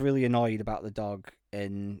 because I was really annoyed about the dog,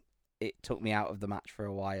 and it took me out of the match for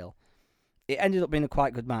a while. It ended up being a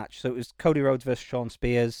quite good match. So it was Cody Rhodes versus Shawn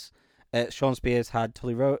Spears. Shawn Spears had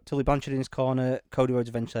Tully Blanchard in his corner. Cody Rhodes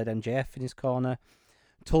eventually had MJF in his corner.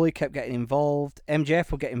 Tully kept getting involved.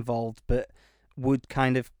 MJF would get involved, but would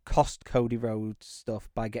kind of cost Cody Rhodes stuff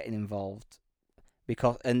by getting involved.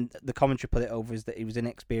 And the commentary put it over as that he was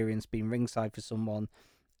inexperienced being ringside for someone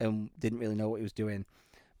and didn't really know what he was doing.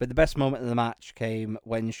 But the best moment of the match came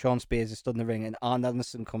when Shawn Spears is stood in the ring and Arn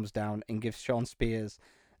Anderson comes down and gives Shawn Spears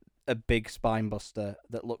a big spine buster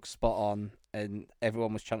that looks spot on, and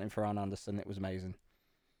everyone was chanting for Arn Anderson. It was amazing.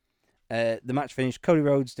 The match finished. Cody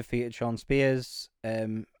Rhodes defeated Shawn Spears.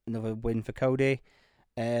 Another win for Cody.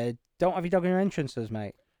 Don't have your dog in your entrances,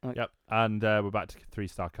 mate. Yep, and we're back to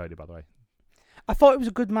 3-star Cody, by the way. I thought it was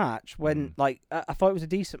a good match. I thought it was a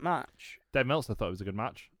decent match. Dave Meltzer thought it was a good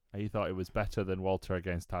match. He thought it was better than Walter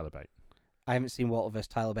against Tyler Bate. I haven't seen Walter versus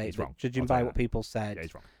Tyler Bate, He's but wrong. judging I'll by tell you what that. people said, Yeah,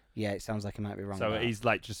 he's wrong. yeah, it sounds like he might be wrong. So about he's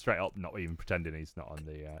like just straight up not even pretending he's not on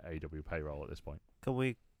the AEW payroll at this point. Can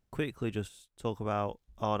we quickly just talk about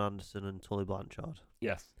Arn Anderson and Tully Blanchard?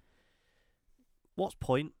 Yes. What's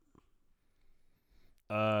point?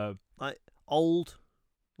 Like Old,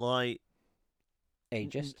 like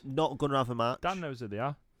ageist. not gonna have a match. Dan knows who they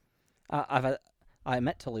are. I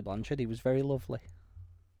met Tully Blanchard. He was very lovely.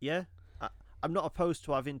 Yeah, I'm not opposed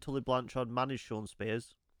to having Tully Blanchard manage Shawn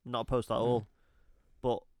Spears. I'm not opposed to that at all.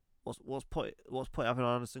 But what's point having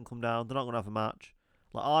Arn Anderson come down? They're not gonna have a match.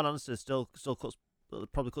 Like Arn Anderson still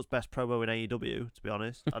probably cuts best promo in AEW. To be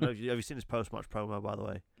honest, I don't know. Have you seen his post match promo, by the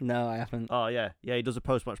way? No, I haven't. Oh yeah, he does a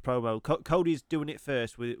post match promo. Cody's doing it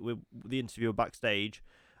first with the interviewer backstage,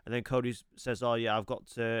 and then Cody says, "Oh yeah, I've got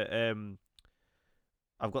some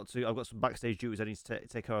backstage duties I need to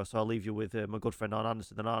take care of, so I'll leave you with my good friend Arn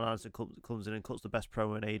Anderson." Then Arn Anderson comes in and cuts the best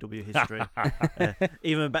promo in AEW history,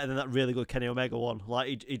 even better than that really good Kenny Omega one.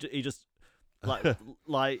 Like he just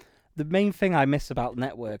like. The main thing I miss about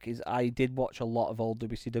Network is I did watch a lot of old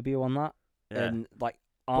WCW on that, Yeah. and like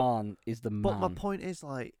Arn is the man. But my point is,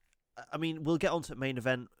 like, I mean, we'll get onto the main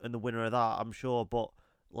event and the winner of that, I'm sure. But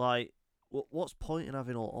like, what's point in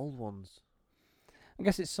having all old ones? I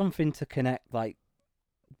guess it's something to connect, like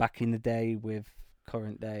back in the day with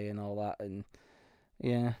current day and all that, and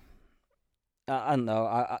yeah, I don't know.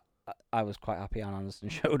 I was quite happy Arn Anderson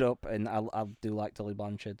showed up, and I do like Tully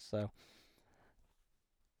Blanchard. So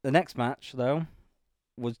the next match though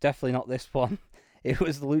was definitely not this one. It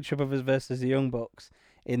was the Lucha Brothers versus the Young Bucks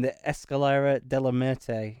in the Escalera de la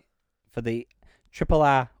Muerte for the Triple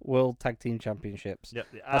A World Tag Team Championships. Yep,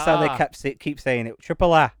 That's how they keep saying it.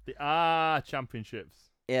 Triple A. The Championships.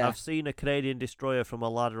 Yeah. I've seen a Canadian destroyer from a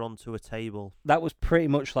ladder onto a table. That was pretty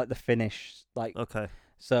much like the finish. Like, Okay.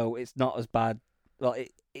 so it's not as bad. Well,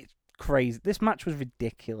 it's crazy. This match was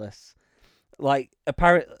ridiculous. Like,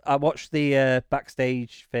 apparently, I watched the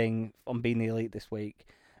backstage thing on Being the Elite this week,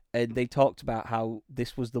 and they talked about how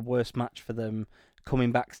this was the worst match for them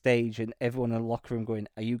coming backstage, and everyone in the locker room going,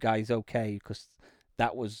 "Are you guys okay?" Because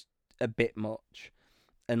that was a bit much.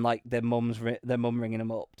 And like their mum ringing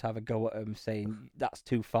them up to have a go at them, saying that's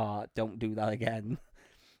too far, don't do that again.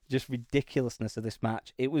 Just ridiculousness of this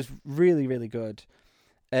match. It was really, really good.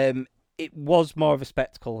 It was more of a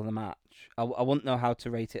spectacle than a match. I wouldn't know how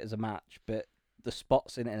to rate it as a match, but the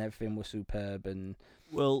spots in it and everything were superb and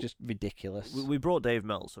just ridiculous. We brought Dave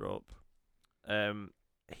Meltzer up.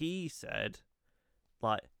 He said,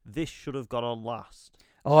 like, this should have gone on last.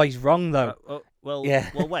 Oh, he's wrong though. Well,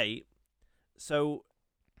 wait. So,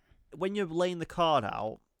 when you're laying the card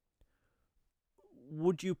out,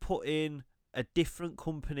 would you put in a different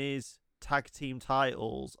company's tag team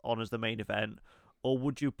titles on as the main event, or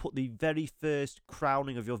would you put the very first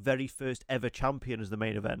crowning of your very first ever champion as the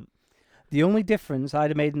main event? The only difference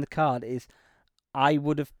I'd have made in the card is I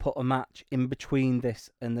would have put a match in between this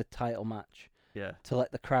and the title match Yeah. to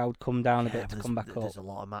let the crowd come down a Yeah, bit to but come back up. There's a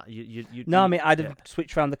lot of No, I mean, I'd have yeah.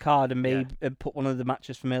 switched around the card and maybe put one of the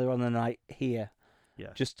matches from earlier on in the night here.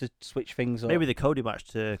 Yeah. Just to switch things up. Maybe the Cody match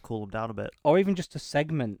to cool them down a bit. Or even just a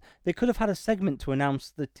segment. They could have had a segment to announce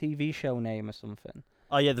the TV show name or something.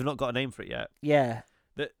 Oh, yeah, they've not got a name for it yet. Yeah.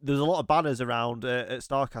 There's a lot of banners around at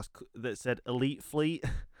StarCast that said Elite Fleet.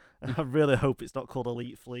 I really hope it's not called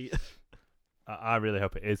Elite Fleet. I really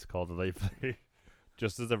hope it is called Elite Fleet.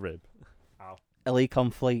 Just as a rib. Ow. Elite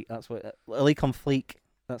on Fleek. That's what. Elite on Fleek.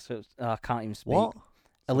 That's what. I can't even speak. What?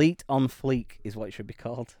 Elite on Fleek is what it should be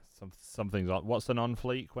called. Something's on. What's an on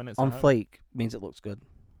fleek when it's On out? Fleek means it looks good.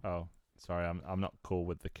 Oh, sorry, I'm not cool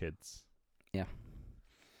with the kids. Yeah.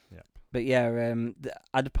 Yep. But yeah,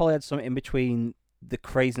 I'd probably had something in between the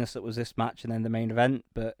craziness that was this match and then the main event.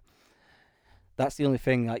 But that's the only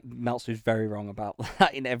thing. Like Meltzer's very wrong about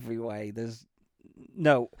that in every way. There's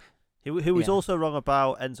no. He was also wrong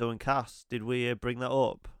about Enzo and Cass. Did we bring that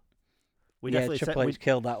up? We definitely Triple H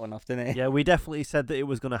killed that one off, didn't he? Yeah, we definitely said that it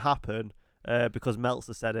was going to happen because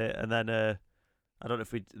Meltzer said it, and then I don't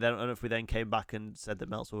know if we then came back and said that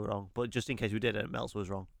Meltzer was wrong. But just in case we didn't, Meltzer was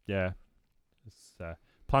wrong. Yeah.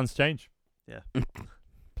 Plans change. Yeah.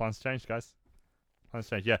 Plans change, guys. Plans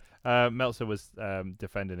change. Yeah. Meltzer was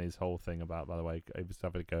defending his whole thing about. By the way, he was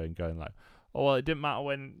having a going like, oh well, it didn't matter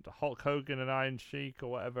when Hulk Hogan and Iron Sheik or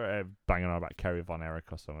whatever banging on about Kerry Von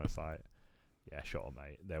Erich or something. It's like, yeah, sure,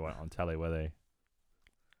 mate. They weren't on telly, were they?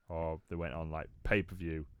 Or they went on like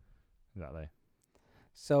pay-per-view. Exactly.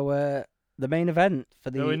 So the main event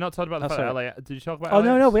for the. No, we're not talking about the fact that LA. Did you talk about? Oh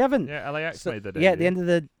LAX? no, we haven't. Yeah, LAX made the debut. Yeah, at the end of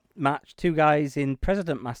the match, two guys in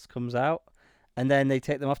president masks comes out, and then they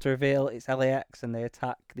take them off to reveal it's LAX, and they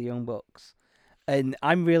attack the Young Bucks. And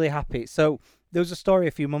I'm really happy. So there was a story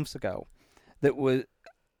a few months ago that was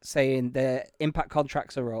saying their Impact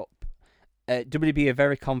contracts are up. WWE are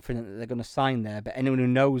very confident that they're going to sign there, but anyone who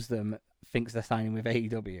knows them thinks they're signing with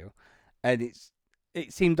AEW, and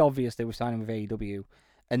it seemed obvious they were signing with AEW,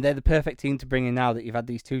 and they're the perfect team to bring in now that you've had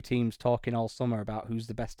these two teams talking all summer about who's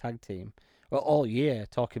the best tag team. Well, all year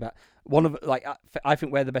talking about one of like I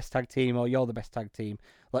think we're the best tag team or you're the best tag team.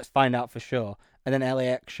 Let's find out for sure. And then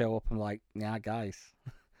LAX show up and like, yeah, guys,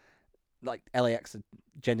 like LAX are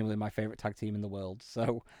genuinely my favorite tag team in the world.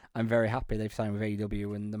 So I'm very happy they've signed with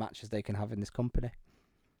AEW and the matches they can have in this company.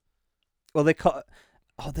 Well,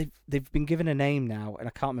 they've been given a name now, and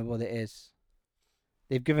I can't remember what it is.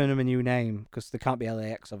 They've given them a new name because they can't be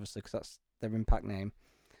LAX, obviously, because that's their Impact name.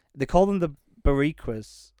 They call them the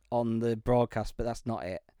Bariquas on the broadcast, but that's not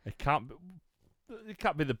it. It can't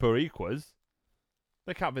be the Bariquas.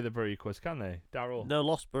 They can't be the Bariquas, can they, Daryl? No,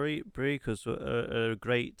 Los Barricas are a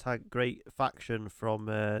great faction from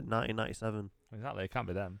 1997. Exactly, it can't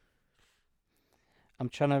be them. I'm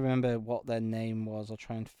trying to remember what their name was. I'll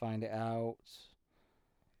try and find it out.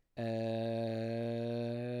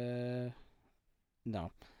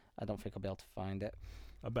 No, I don't think I'll be able to find it.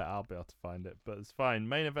 I bet I'll be able to find it, but it's fine.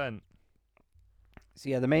 Main event. So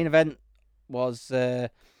yeah, the main event was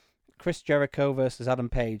Chris Jericho versus Adam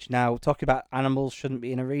Page. Now, talking about animals shouldn't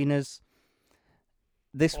be in arenas.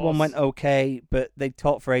 This one went okay, but they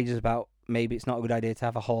talked for ages about maybe it's not a good idea to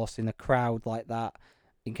have a horse in a crowd like that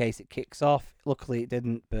in case it kicks off. Luckily, it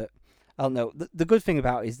didn't, but I don't know. The good thing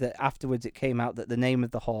about it is that afterwards it came out that the name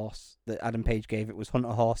of the horse that Adam Page gave it was Hunter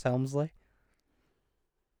Horse Helmsley.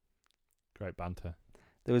 Great banter.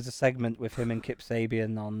 There was a segment with him and Kip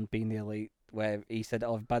Sabian on Being the Elite where he said,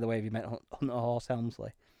 oh, by the way, have you met Hunter Horse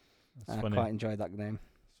Helmsley? That's I funny. quite enjoyed that name.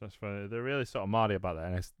 That's funny. They're really sort of mardy about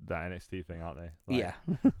that NXT thing, aren't they? Like, Yeah.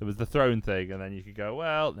 There was the throne thing, and then you could go,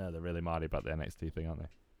 well, no, they're really mardy about the NXT thing, aren't they?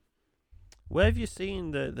 Where have you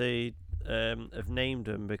seen that they have named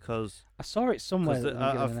them? Because I saw it somewhere.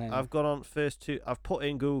 I've gone on first two. I've put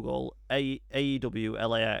in Google AEW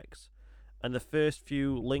LAX, and the first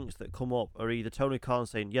few links that come up are either Tony Khan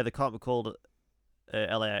saying, "Yeah, they can't be called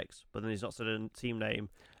LAX," but then he's not said a team name.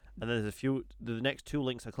 And then there's a few. The next two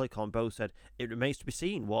links I click on both said it remains to be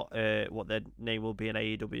seen what their name will be in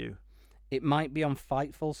AEW. It might be on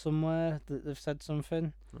Fightful somewhere that they've said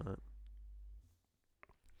something. Right.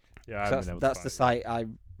 Yeah, So that's the site I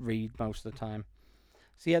read most of the time.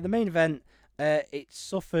 So yeah, the main event, it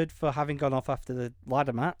suffered for having gone off after the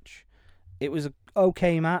ladder match. It was an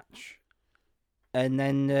okay match, and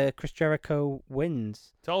then Chris Jericho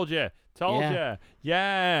wins. Told you. Yeah.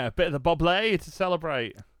 Yeah, bit of the Boblay to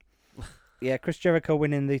celebrate. Yeah, Chris Jericho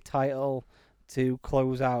winning the title to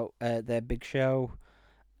close out their big show.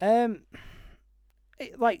 Like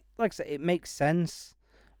I said, it makes sense.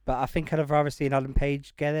 but I think I'd have rather seen Adam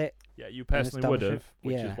Page get it. Yeah, you personally would establish have, it.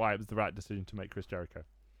 which Yeah. is why it was the right decision to make Chris Jericho.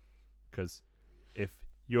 Because if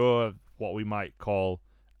you're what we might call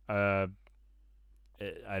an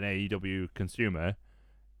AEW consumer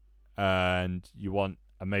and you want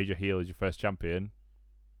a major heel as your first champion,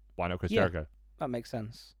 why not Chris Yeah. Jericho? That makes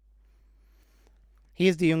sense. He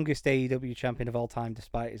is the youngest AEW champion of all time,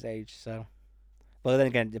 despite his age. So, but then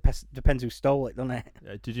again, it depends who stole it, doesn't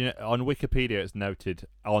it? Did you know, on Wikipedia it's noted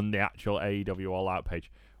on the actual AEW All Out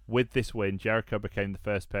page, with this win, Jericho became the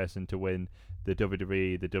first person to win the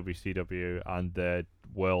WWE, the WCW, and the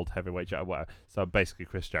World Heavyweight Championship. Whatever. So basically,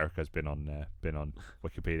 Chris Jericho's been on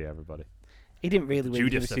Wikipedia. Everybody, He didn't really win the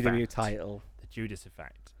Judas WCW effect. title. the Judas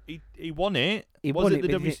effect. He won it. He Was won it the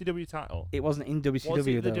but WCW title? It wasn't in WCW Was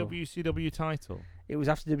it the though. WCW title? It was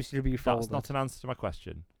after WCW That's folded. not an answer to my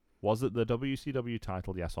question. Was it the WCW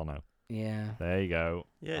title? Yes or no? Yeah. There you go.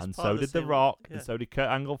 Yeah, it's And part so of the did The same- Rock, yeah. and so did Kurt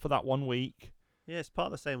Angle for that 1 week. Yeah, it's part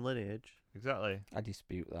of the same lineage. Exactly. I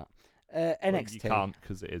dispute that. Well, NXT. you can't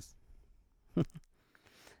because it is.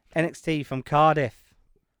 NXT from Cardiff.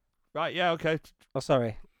 Right, yeah, okay. Oh,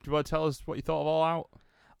 sorry. Do you want to tell us what you thought of All Out?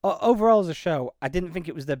 Overall, as a show, I didn't think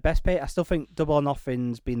it was the best pay. I still think Double or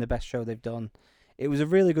Nothing's been the best show they've done. It was a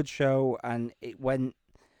really good show, and it went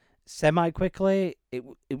semi quickly. It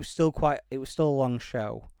was still a long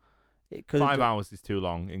show. It could 5 hours is too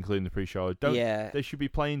long, including the pre-show. Yeah, They should be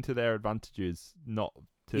playing to their advantages, not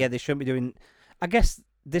to. yeah. They shouldn't be doing. I guess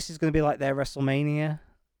this is going to be like their WrestleMania.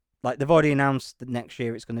 Like they've already announced that next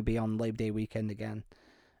year it's going to be on Labor Day weekend again,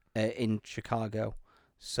 in Chicago.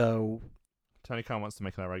 So Tony Khan wants to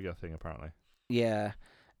make it a regular thing, apparently. yeah,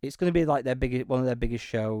 it's going to be like one of their biggest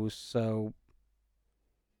shows. So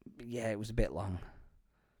yeah, it was a bit long.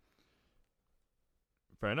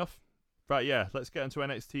 Fair enough. Right, yeah, let's get into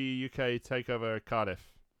NXT UK Takeover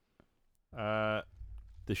Cardiff. The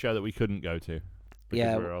show that we couldn't go to because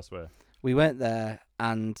Yeah. we were elsewhere. We went there,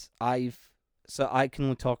 and I can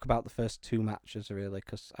only talk about the first 2 matches really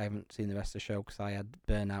because I haven't seen the rest of the show because I had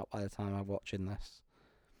burnout by the time I was watching this,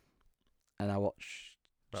 and I watched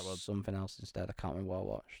Right, well- something else instead. I can't remember what I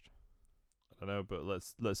watched. I don't know, but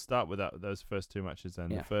let's start with those first 2 matches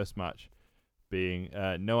then. Yeah. The first match being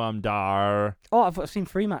Noam Dar. Oh, I've seen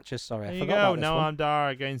 3 matches. Sorry, There I you forgot go, about this one. Noam Dar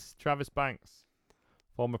against Travis Banks.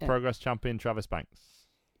 Former Yeah. Progress champion Travis Banks.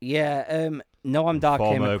 Yeah, Noam Dar came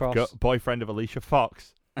Former across. boyfriend of Alicia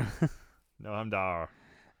Fox. Noam Dar.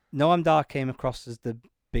 Noam Dar came across as the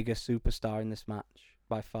bigger superstar in this match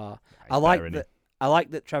by far. He's I like better, isn't that. I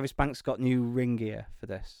like that Travis Banks got new ring gear for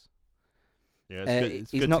this. he? Yeah, it's good,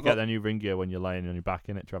 it's he's good not to get got- the new ring gear when you're laying on your back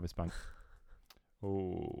in it, Travis Banks.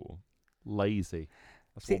 Oh, lazy.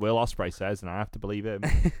 That's See- what Will Ospreay says, and I have to believe him.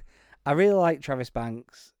 I really like Travis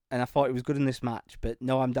Banks, and I thought he was good in this match, but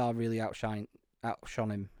Noam Dar really outshone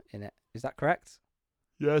him in it. Is that correct?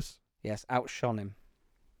 Yes. Yes, outshone him.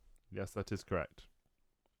 Yes, that is correct.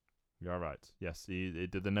 You're right. Yes, he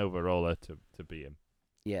did the Nova Roller to beat him.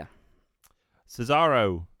 Yeah.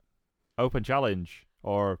 Cesaro, open challenge,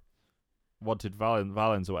 or wanted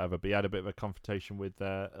Valens or whatever, but he had a bit of a confrontation with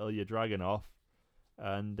Ilya Dragunov.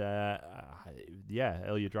 And,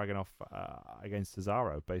 Ilya Dragunov against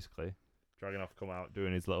Cesaro, basically. Dragunov come out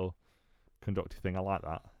doing his little conductive thing. I like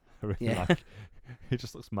that. I really Yeah. like. He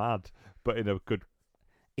just looks mad, but in a good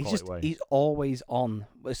quality way. He's always on.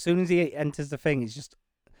 As soon as he enters the thing, he's just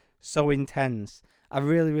so intense. I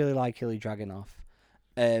really, really like Ilya Dragunov.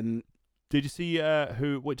 Did you see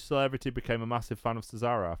which celebrity became a massive fan of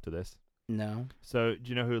Cesaro after this? No. So, do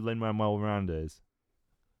you know who Lin-Manuel Miranda is?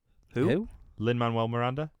 Who? Lin-Manuel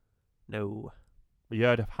Miranda? No. You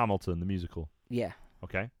heard of Hamilton, the musical? Yeah.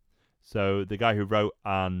 Okay. So, the guy who wrote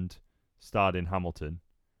and starred in Hamilton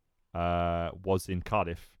was in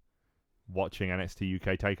Cardiff watching NXT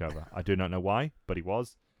UK TakeOver. I do not know why, but he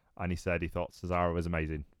was. And he said he thought Cesaro was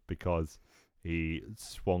amazing because he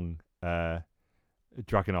swung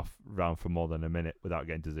Dragunov around for more than a minute without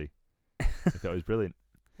getting dizzy. I thought it was brilliant.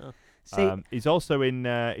 See, He's also in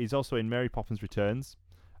Mary Poppins Returns,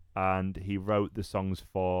 and he wrote the songs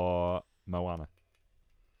for Moana.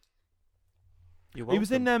 You're He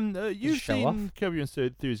was in welcome. you've show seen Curb Your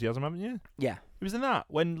Enthusiasm, haven't you? yeah. He was in that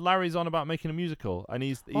when Larry's on about making a musical, and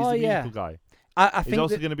he's Oh, the yeah. musical guy. I He's think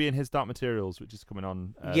also that, going to be in His Dark Materials, which is coming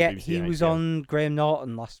on. yeah, BBC he and was HBO. on Graham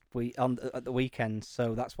Norton last week at the weekend,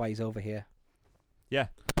 so that's why he's over here. Yeah.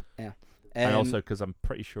 Yeah. And also because I'm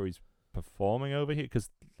pretty sure he's performing over here because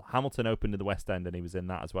Hamilton opened in the West End, and he was in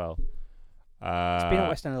that as well. It's been at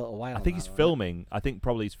West End a little while. I think now, he's hasn't it? filming. I think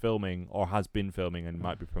probably he's filming or has been filming and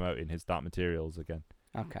might be promoting His Dark Materials again.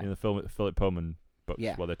 Okay. In the film, Philip Pullman books.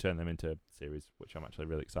 Yeah. Well, they turn them into a series, which I'm actually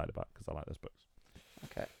really excited about because I like those books.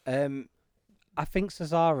 Okay. I think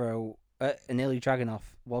Cesaro and Ilya Dragunov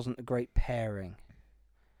wasn't a great pairing.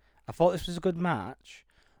 I thought this was a good match,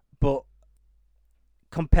 but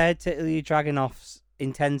compared to Ilya Dragunov's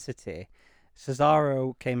intensity,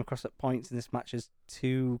 Cesaro came across at points in this match as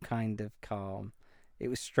too kind of calm. It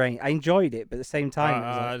was strange. I enjoyed it, but at the same time, it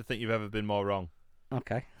was I don't think you've ever been more wrong.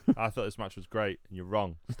 okay. I thought this match was great, and you're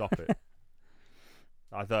wrong. Stop it.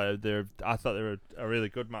 I thought they were a really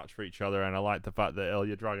good match for each other, and I liked the fact that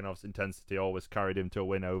Ilya Dragunov's intensity always carried him to a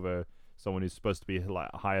win over someone who's supposed to be like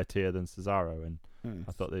a higher tier than Cesaro, and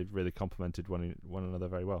I thought they really complemented one another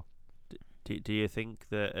very well. Do you think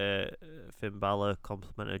that Finn Balor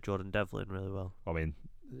complemented Jordan Devlin really well? I mean,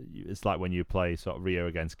 it's like when you play sort of Rio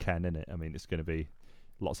against Ken, isn't it? I mean, it's going to be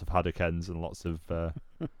lots of Hadoukens and lots of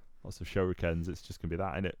Shurikens. It's just going to be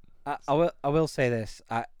that, isn't it? I will say this.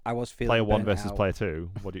 I was feeling Player 1 burnt versus out. Player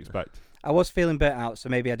 2. What do you expect? I was feeling burnt out, so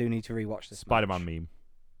maybe I do need to rewatch this Spider-Man match.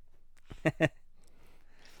 meme.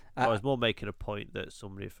 I was more making a point that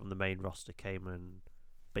somebody from the main roster came and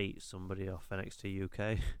beat somebody off NXT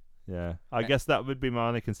UK. Yeah. I guess that would be my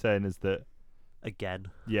only concern is that... Again.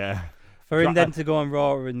 Yeah. For him then to go on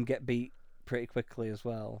Raw and get beat pretty quickly as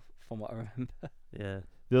well, from what I remember. Yeah.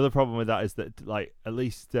 The other problem with that is that, like, at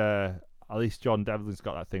least John Devlin's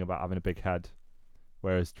got that thing about having a big head,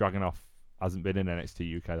 whereas Dragunov hasn't been in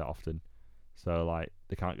NXT UK that often. So, like,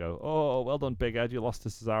 they can't go, oh, well done, big head, you lost to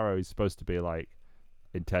Cesaro. He's supposed to be, like,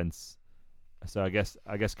 intense. So I guess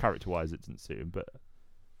character-wise it didn't suit him, but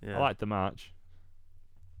Yeah. I liked the match.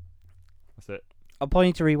 That's it. I'll probably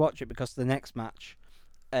need to rewatch it because the next match,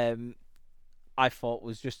 I thought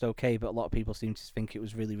was just okay, but a lot of people seem to think it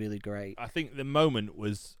was really, really great. I think the moment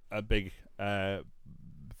was a big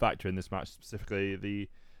factor in this match, specifically the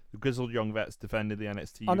Grizzled Young Vets defended the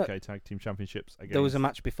NXT UK Tag Team Championships against... There was a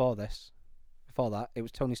match before this. Before that, it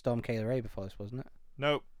was Tony Storm, Kayla Ray before this, wasn't it?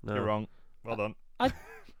 Nope, No. you're wrong. Well done.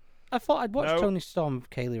 I thought I'd watched No. Tony Storm,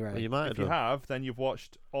 Kayla Ray. Well, you might have If you done. have, then you've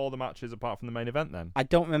watched all the matches apart from the main event then. I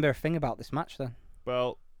don't remember a thing about this match then.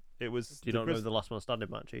 Well, it was... You don't know the last man standing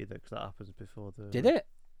match either, because that happens before the... Did it?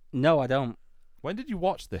 No, I don't. When did you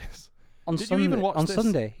watch this? On Did Sunday, you even watch on this?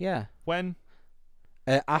 Sunday, yeah. When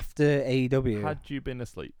After AEW. had you been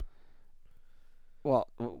asleep? What?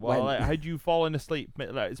 Well, When? like, had you fallen asleep?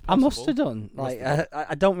 Like, it's I possible. must have done. Must Like have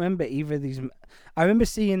I don't remember either of these. I remember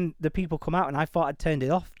seeing the people come out, and I thought I'd turned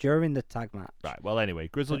it off during the tag match. Right, well, anyway,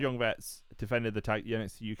 Grizzled Young Vets defended the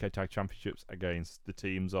NXT UK Tag Championships against the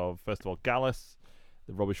teams of, first of all, Gallus,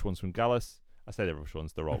 the rubbish ones from Gallus. I say the rubbish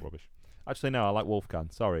ones, they're all rubbish. Actually, no, I like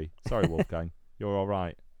Wolfgang. Sorry, Wolfgang. You're all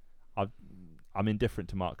right. I'm indifferent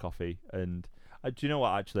to Mark Coffey, and do you know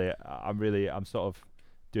what? Actually, I'm sort of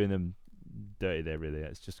doing them dirty there. Really,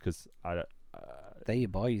 it's just because They're your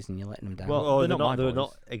boys, and you're letting them down. Well, they're not my They're boys.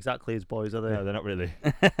 not exactly his boys, are they? no, they're not really.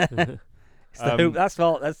 it's the hoop.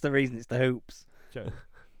 That's the reason. It's the hoops. Joe,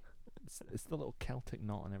 it's the little Celtic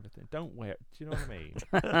knot and everything. Don't wear. Do you know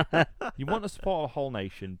what I mean? You want to support a whole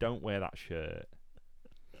nation? Don't wear that shirt.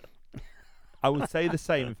 I would say the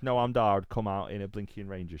same if Noam Dar had come out in a Blinky and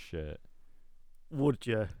Rangers shirt. Would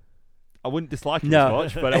you? I wouldn't dislike him No.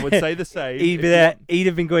 as much, but I would say the same. He'd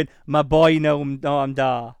have been going, my boy, no, I'm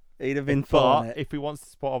Dar. He'd have been full on But it. if he wants to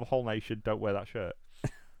support a whole nation, don't wear that shirt.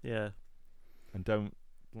 Yeah. And don't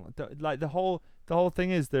like the whole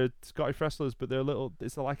thing is they're Scottish wrestlers, but they're little.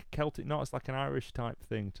 It's like a Celtic knot. It's like an Irish type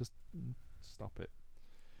thing. Just stop it.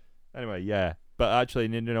 Anyway, yeah. But actually,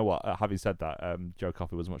 you know what? Having said that, Joe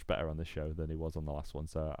Coffey was much better on this show than he was on the last one.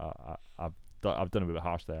 So I've done a bit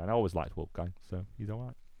harsh there, and I always liked Wolfgang, so he's all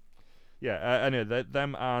right. Yeah. Anyway,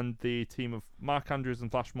 them and the team of Mark Andrews and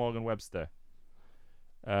Flash Morgan Webster.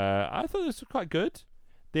 I thought this was quite good.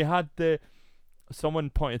 They had someone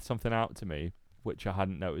pointed something out to me which I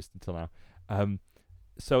hadn't noticed until now.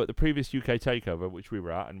 So at the previous UK Takeover, which we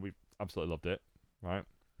were at, and we absolutely loved it, right?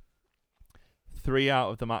 3 out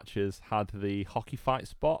of the matches had the hockey fight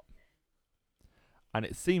spot, and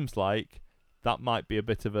it seems like that might be a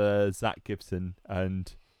bit of a Zach Gibson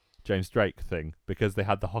and James Drake thing, because they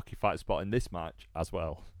had the hockey fight spot in this match as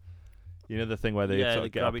well. You know the thing where they sort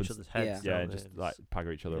of get grab up each and other's heads. yeah, don't and they? just like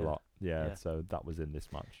pagger each other a Yeah. lot. Yeah, Yeah. so that was in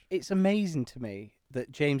this match. It's amazing to me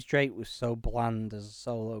that James Drake was so bland as a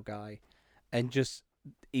solo guy, and just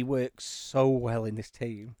he works so well in this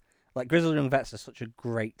team. Like Grizzled Young Vets are such a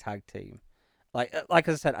great tag team. Like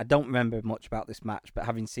I said, I don't remember much about this match, but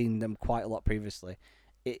having seen them quite a lot previously,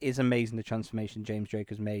 it is amazing the transformation James Drake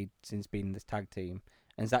has made since being in this tag team.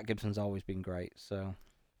 And Zach Gibson's always been great. So,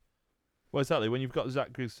 Well, exactly. When you've got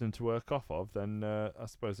Zach Gibson to work off of, then I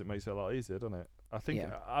suppose it makes it a lot easier, doesn't it? I think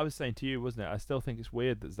Yeah. I was saying to you, wasn't it? I still think it's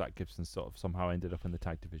weird that Zach Gibson sort of somehow ended up in the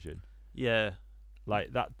tag division. Yeah.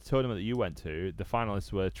 Like that tournament that you went to, the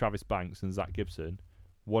finalists were Travis Banks and Zach Gibson.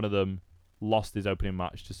 One of them lost his opening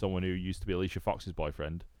match to someone who used to be Alicia Fox's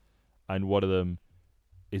boyfriend, and one of them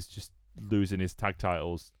is just losing his tag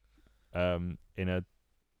titles in a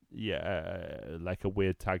like a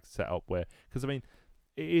weird tag setup where, because I mean,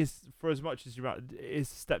 it is, for as much as it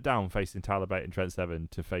is a step down facing Tyler Bate and Trent Seven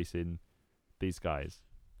to facing these guys.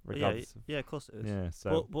 Yeah, of course it is. Yeah,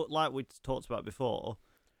 so but like we talked about before,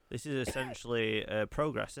 this is essentially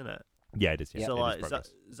progress, isn't it? yeah, it is. Yeah, So it like is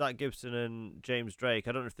progress. Zach Gibson and James Drake,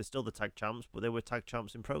 I don't know if they're still the tag champs, but they were tag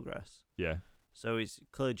champs in progress. Yeah, So it's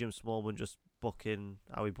clearly Jim Smallman just booking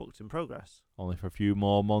how he booked in progress. only for a few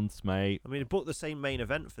more months, mate. I mean, he booked the same main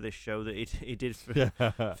event for this show that he did for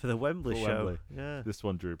for the Wembley For show. Wembley. Yeah. This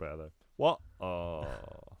one drew better though. What? Oh,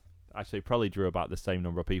 actually, it probably drew about the same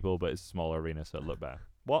number of people, but it's a smaller arena, so it looked better.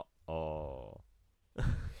 What? Oh.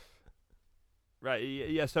 Right,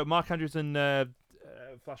 yeah, so Mark Andrews and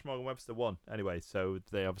Flash Morgan Webster won. Anyway, so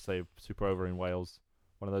they obviously are super over in Wales.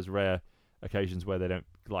 One of those rare occasions where they don't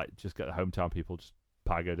like just get the hometown people just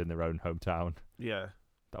paggered in their own hometown. Yeah.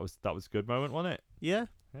 That was a good moment, wasn't it? Yeah.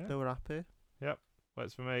 Yeah. They were happy.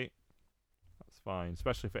 Works for me. That's fine,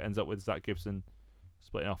 especially if it ends up with Zach Gibson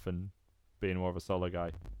splitting off and being more of a solo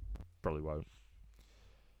guy. Probably won't.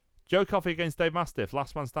 Joe Coffey against Dave Mastiff,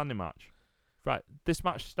 last man standing match. Right, this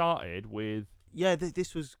match started with Yeah,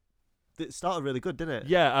 it started really good, didn't it?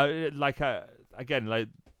 yeah, again, like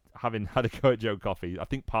having had a go at Joe Coffey, I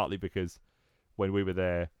think partly because when we were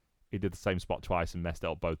there, he did the same spot twice and messed it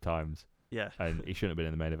up both times, Yeah. and he shouldn't have been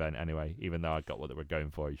in the main event anyway. Even though I got what they were going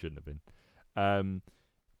for, he shouldn't have been.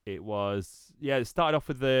 It started off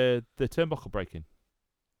with the turnbuckle breaking.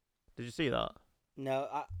 Did you see that? No,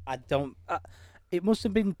 I don't. It must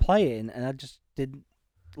have been playing, and I just didn't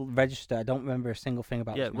register. I don't remember a single thing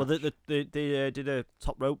about. Yeah. this Well, match. they did a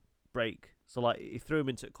top rope break. So like he threw him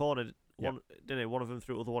into the corner. Didn't he? One of them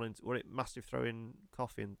threw the other one into. Was it massive throwing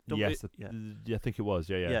Coffey and Yes, yeah. I think it was.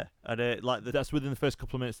 Yeah. And like That's within the first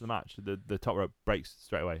couple of minutes of the match. The top rope breaks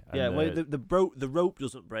straight away. And, yeah, well, the rope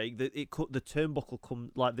doesn't break. The turnbuckle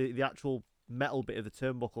come like the actual metal bit of the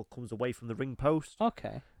turnbuckle comes away from the ring post.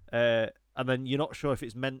 Okay. And then you're not sure if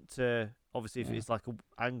it's meant to. Obviously, if it's like an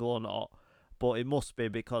angle or not, but it must be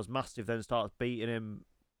because Mastiff then starts beating him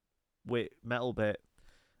with metal bit,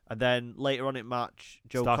 and then later on in match,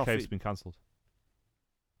 Joe Starcade's Coffey been cancelled.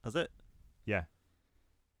 has it. Yeah.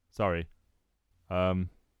 Sorry. I mean,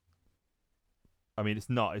 it's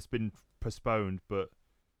not. It's been postponed, but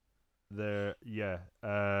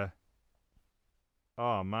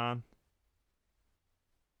oh man.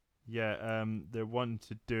 Yeah. They're wanting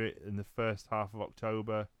to do it in the first half of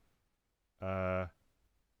October. The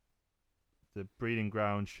breeding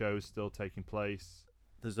ground show's still taking place.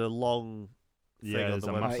 There's a long thing on There's the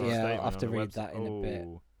a website. massive Yeah, I'll statement have on to the read website. that in a bit.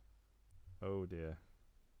 Oh dear.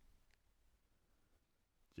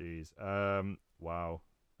 Jeez. Wow.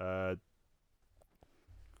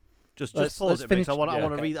 Just Let's pause it, finish- because I want yeah, to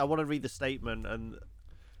okay. read. I want to read the statement and.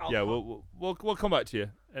 Yeah, we'll come back to you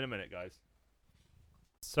in a minute, guys.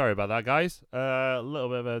 Sorry about that, guys. A little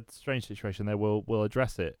bit of a strange situation there. We'll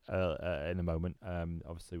address it in a moment.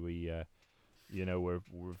 Obviously, we've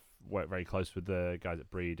worked very close with the guys at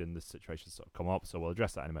Breed, and the situation's sort of come up, so we'll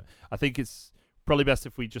address that in a minute. I think it's probably best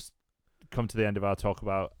if we just come to the end of our talk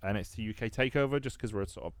about NXT UK Takeover, just because we're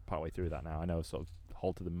sort of partway through that now. I know I've sort of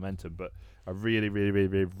halted the momentum, but I really, really, really,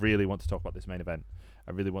 really, really want to talk about this main event.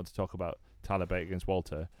 I really want to talk about Tyler Bate against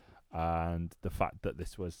Walter, and the fact that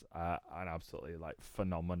this was an absolutely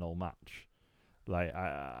phenomenal match.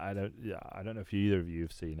 I don't know if either of you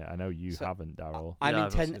have seen it. I know you haven't, Daryl. Yeah, I've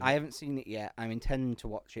not seen it. I haven't seen it yet. I'm intending to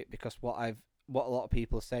watch it because what a lot of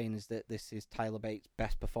people are saying is that this is Tyler Bates'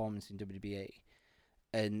 best performance in WWE,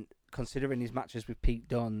 and considering his matches with Pete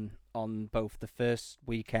Dunne on both the first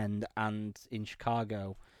weekend and in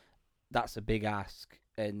Chicago, that's a big ask.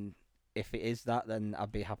 And if it is that, then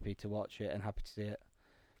I'd be happy to watch it and happy to see it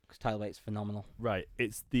because Tyler Bates is phenomenal. Right,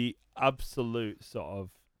 it's the absolute sort of.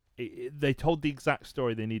 They told the exact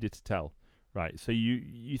story they needed to tell. Right, so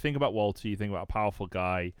you think about Walter, you think about a powerful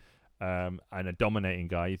guy, and a dominating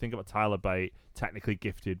guy. You think about Tyler Bate, technically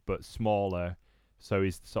gifted but smaller, so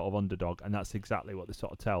he's sort of underdog, and that's exactly what they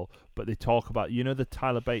sort of tell. But they talk about, the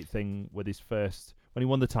Tyler Bate thing with his first when he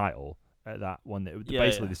won the title. That one,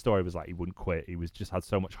 basically the story was like he wouldn't quit. He was just had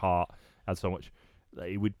so much heart, had so much.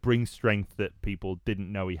 He would bring strength that people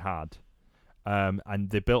didn't know he had, and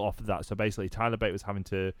they built off of that. So basically, Tyler Bate was having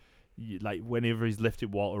to, whenever he's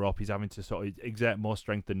lifted Walter up, he's having to sort of exert more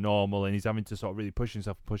strength than normal, and he's having to sort of really push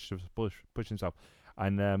himself.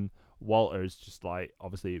 And Walter is just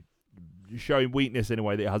obviously showing weakness in a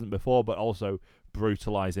way that he hasn't before, but also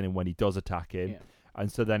brutalizing him when he does attack him. Yeah.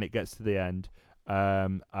 And so then it gets to the end.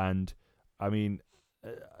 And I mean,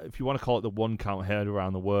 if you want to call it the 1 count heard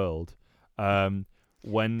around the world,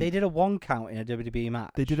 when They did a 1 count in a WWE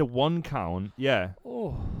match. they did a 1 count, yeah.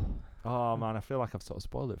 Oh. Oh man, I feel like I've sort of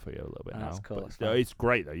spoiled it for you a little bit now. That's cool. But, That's fine. it's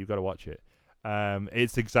great though. You've got to watch it.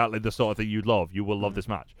 It's exactly the sort of thing you'd love. You will love this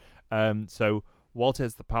match. So Walter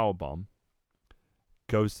hits the power bomb,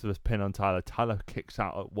 goes to the pin on Tyler. Tyler kicks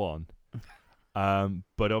out at 1.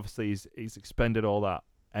 But obviously he's expended all that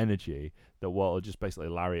energy that Walter just basically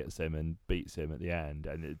lariats him and beats him at the end,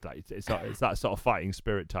 and it's that sort of fighting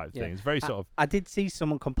spirit type thing. It's very sort of. I did see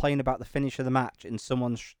someone complain about the finish of the match, and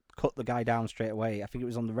someone cut the guy down straight away. I think it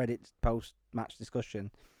was on the Reddit post-match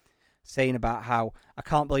discussion, saying about how I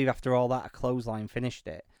can't believe after all that a clothesline finished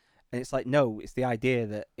it. And it's like, no, it's the idea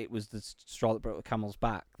that it was the straw that broke the camel's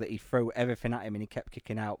back, that he threw everything at him and he kept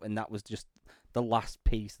kicking out, and that was just the last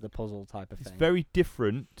piece of the puzzle type of thing. It's very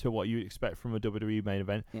different to what you expect from a WWE main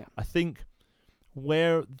event. Yeah. I think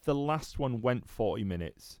where the last one went 40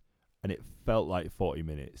 minutes and it felt like 40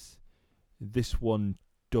 minutes, this one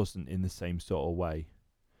doesn't in the same sort of way.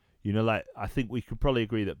 You know, like, I think we could probably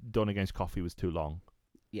agree that Dawn Against Coffee was too long.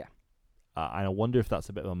 Yeah. And I wonder if that's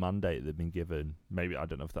a bit of a mandate they've been given. Maybe, I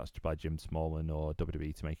don't know if that's by Jim Smallman or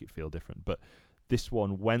WWE to make it feel different. But this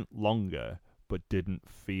one went longer, but didn't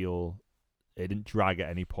feel... It didn't drag at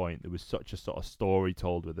any point. There was such a sort of story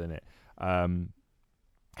told within it.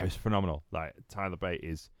 It was phenomenal. Like, Tyler Bate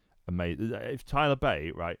is amazing. If Tyler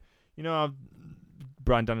Bate, right, you know how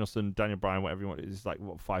Bryan Danielson, Daniel Bryan, whatever you want, is like,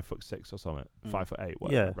 what, 5'6" or something? 5'8",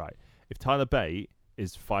 whatever. Yeah. Right. If Tyler Bate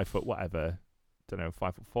is 5 foot whatever, don't know,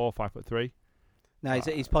 5'4", 5'3". No,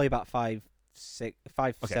 he's probably about 5'6",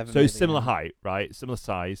 5'7". Okay, so he's similar height, right? Similar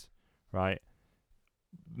size, right?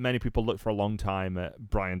 Many people looked for a long time at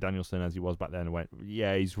Bryan Danielson as he was back then and went,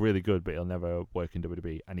 yeah, he's really good, but he'll never work in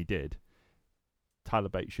WWE. And he did. Tyler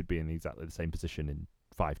Bate should be in exactly the same position in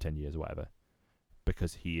 5-10 years or whatever,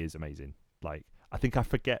 because he is amazing. Like, I think I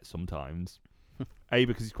forget sometimes, A,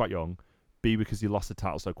 because he's quite young, B, because he lost the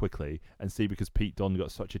title so quickly, and C, because Pete Dunne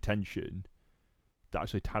got such attention that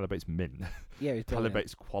actually Tyler Bate's mint. Yeah, he's Tyler brilliant.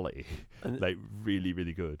 Bate's quality. And, Like, really,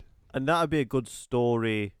 really good. and that would be a good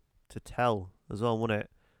story to tell as well, wouldn't it?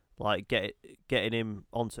 Like, getting him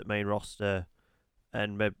onto the main roster,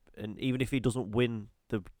 and even if he doesn't win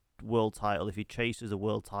the world title, if he chases a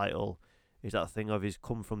world title, is that thing of he's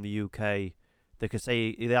come from the UK. They could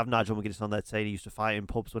say, they have Nigel McGuinness on there saying he used to fight in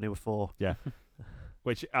pubs when he was 4. Yeah.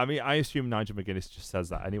 Which, I mean, I assume Nigel McGuinness just says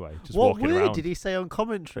that anyway. Just What walking word around. did he say on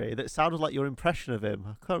commentary that sounded like your impression of him?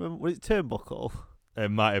 I can't remember. Was it Turnbuckle? It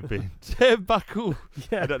might have been Baku.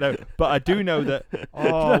 Yeah. I don't know. But I do know that.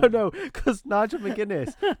 Oh, No, because Nigel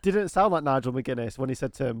McGuinness didn't sound like Nigel McGuinness when he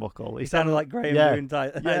said Turnbuckle. He sounded like Graham yeah. Boone.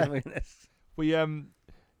 Yeah. we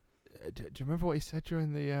do you remember what he said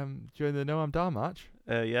during the No I'm Down match?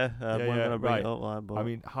 Yeah. I'm gonna bring right. it up. But I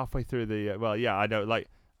mean, halfway through the I know. Like,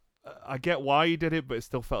 I get why he did it, but it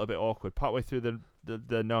still felt a bit awkward. Partway through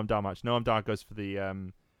the No I'm Down match, No I'm Down goes for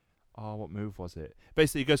the what move was it?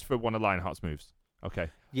 Basically, he goes for one of Lionheart's moves.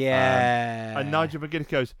 Okay. Yeah. And Nigel McGuinness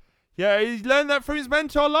goes, yeah, he's learned that from his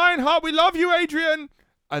mentor, Lionheart. We love you, Adrian.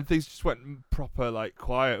 And things just went proper, like,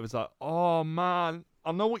 quiet. It was like, oh, man,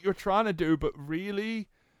 I know what you're trying to do, but really?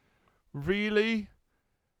 Really?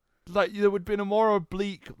 Like, there would have been a more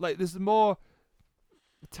oblique, like, there's a more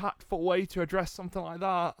tactful way to address something like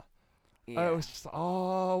that. Yeah. And it was just like,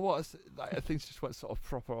 oh, what is it? Like, things just went sort of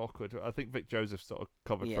proper awkward. I think Vic Joseph sort of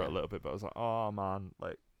covered for it a little bit, but I was like, oh, man,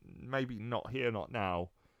 like, maybe not here, not now.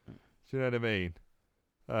 Do you know what I mean?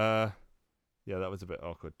 Yeah, that was a bit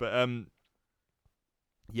awkward. But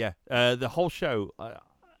the whole show,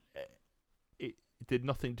 it did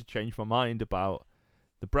nothing to change my mind about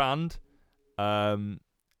the brand. In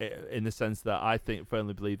the sense that I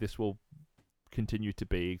firmly believe this will continue to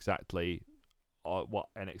be exactly what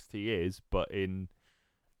NXT is, but in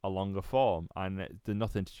a longer form. And it did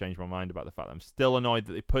nothing to change my mind about the fact that I'm still annoyed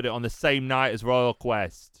that they put it on the same night as Royal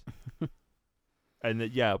Quest. And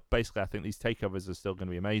that, basically I think these takeovers are still going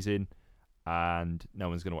to be amazing, and no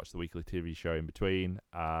one's going to watch the weekly TV show in between,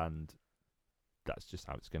 and that's just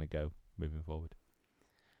how it's going to go moving forward.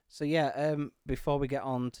 So before we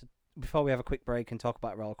have a quick break and talk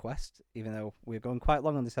about Royal Quest, even though we're going quite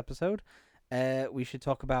long on this episode, we should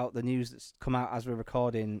talk about the news that's come out as we're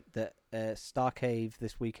recording that Starcade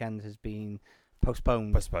this weekend has been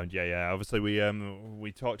postponed. Yeah. Obviously,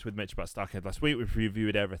 we talked with Mitch about Starcade last week. We've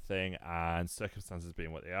reviewed everything, and circumstances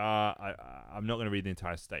being what they are, I'm not going to read the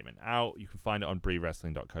entire statement out. You can find it on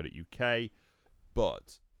briewrestling.co.uk.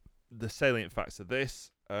 But the salient facts of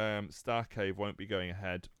this, Starcade won't be going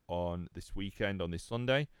ahead on this weekend, on this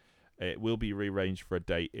Sunday. It will be rearranged for a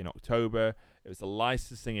date in October. It was a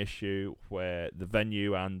licensing issue where the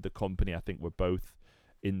venue and the company, I think, were both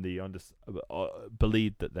in the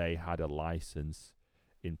believed that they had a license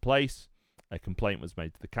in place. A complaint was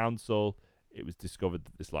made to the council. It was discovered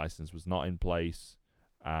that this license was not in place,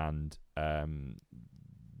 and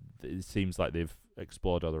it seems like they've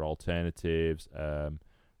explored other alternatives,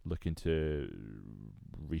 looking to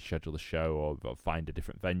reschedule the show or find a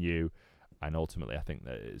different venue. And ultimately, I think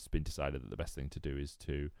that it's been decided that the best thing to do is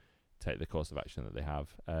to take the course of action that they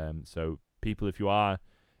have. So people,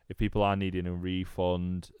 if people are needing a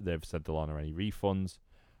refund, they've said they'll honour any refunds.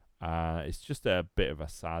 It's just a bit of a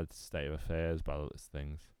sad state of affairs by the looks of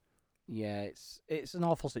things. Yeah, it's an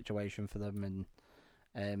awful situation for them,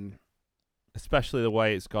 and especially the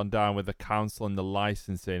way it's gone down with the council and the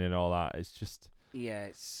licensing and all that. It's just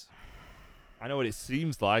I know what it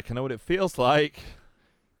seems like. I know what it feels like.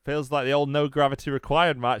 Feels like the old No Gravity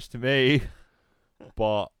Required match to me.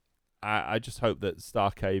 But I just hope that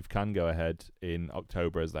Starcade can go ahead in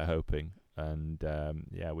October as they're hoping. And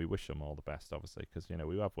we wish them all the best, obviously, because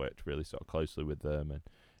we have worked really sort of closely with them, and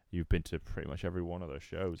you've been to pretty much every one of those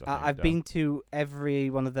shows. I've been to every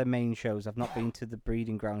one of their main shows. I've not been to the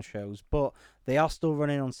Breeding Ground shows, but they are still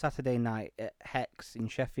running on Saturday night at Hex in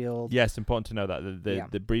Sheffield. Yes, important to know that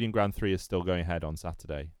the Breeding Ground 3 is still going ahead on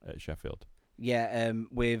Saturday at Sheffield. Yeah,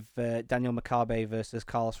 with Daniel Makabe versus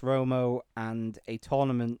Carlos Romo and a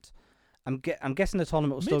tournament. I'm guessing the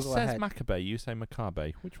tournament will still go ahead. Mitch says Makabe, you say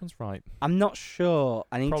Makabe. Which one's right? I'm not sure.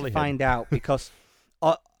 I need Probably to find out because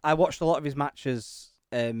I watched a lot of his matches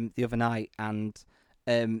the other night, and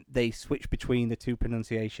they switch between the two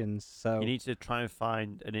pronunciations. So you need to try and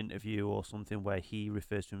find an interview or something where he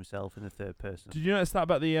refers to himself in the third person. Did you notice that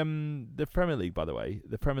about the Premier League, by the way?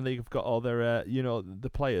 The Premier League have got all their, the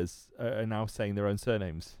players are now saying their own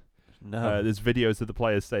surnames. No. There's videos of the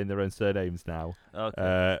players saying their own surnames now.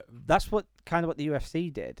 Okay. That's what the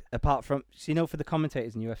UFC did. Apart from, for the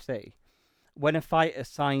commentators in UFC, when a fighter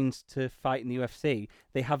signs to fight in the UFC,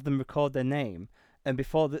 they have them record their name, and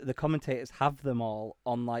before the commentators have them all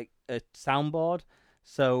on like a soundboard.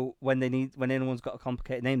 So when anyone's got a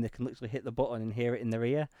complicated name, they can literally hit the button and hear it in their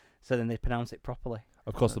ear. So then they pronounce it properly.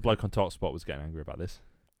 Of course, the bloke on TalkSport was getting angry about this.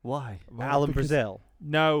 Why? Alan Brazil?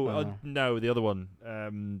 No, no, the other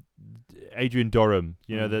one, Adrian Durham.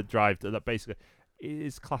 The drive that basically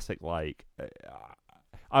is classic. Like,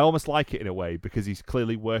 I almost like it in a way because he's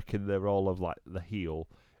clearly working the role of like the heel,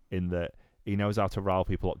 in that he knows how to rile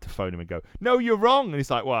people up to phone him and go, "No, you're wrong," and he's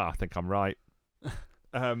like, "Well, I think I'm right."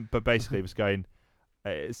 But basically, it was going.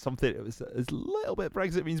 It's something. It was a little bit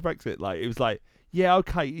Brexit means Brexit. Like it was like, yeah,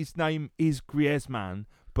 okay, his name is Griezmann,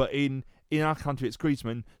 but in our country it's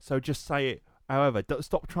Griezmann, so just say it. However, don't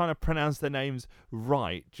stop trying to pronounce their names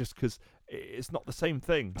right, just because it's not the same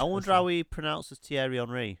thing. I wonder how he pronounces Thierry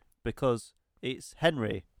Henry, because it's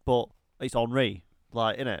Henry, but it's Henry,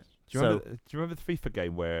 like, innit? Do you remember the FIFA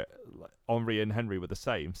game where Henry and Henry were the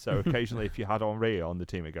same? So occasionally, if you had Henry on the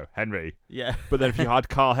team, it'd go Henry. Yeah. But then if you had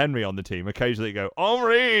Carl Henry on the team, occasionally it'd go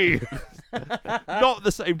Henry. Not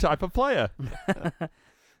the same type of player.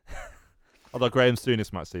 Although Graham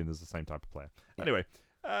Souness might seem as the same type of player. Yeah. Anyway,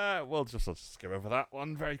 we'll just skip over that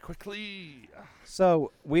one very quickly.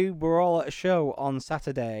 So we were all at a show on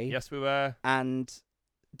Saturday. Yes, we were. And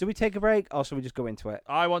do we take a break, or should we just go into it?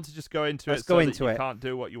 I want to just go into Let's it go so into that you it. can't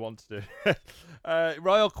do what you want to do.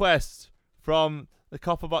 Royal Quest from the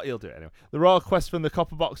Copper Box. You'll do it anyway. The Royal Quest from the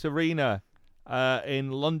Copper Box Arena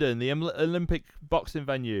in London, the Olympic boxing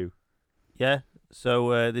venue. Yeah.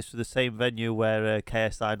 So this was the same venue where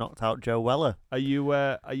KSI knocked out Joe Weller. Are you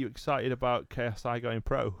excited about KSI going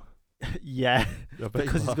pro? Yeah,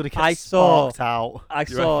 because he's going to get I sparked out. I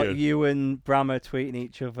saw you and Brammer tweeting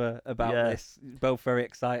each other about this. Both very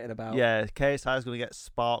excited about. Yeah, KSI is going to get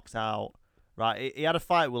sparked out. Right, he had a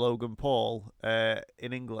fight with Logan Paul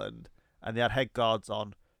in England, and they had head guards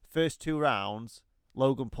on. First 2 rounds,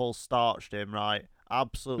 Logan Paul starched him. Right,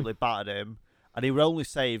 absolutely battered him, and he were only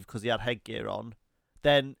saved because he had headgear on.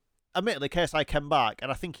 Then, admittedly, KSI came back,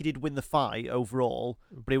 and I think he did win the fight overall,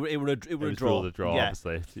 but it were a draw. A draw, yeah.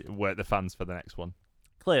 Obviously. Work the fans for the next one.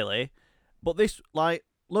 Clearly. But this, like,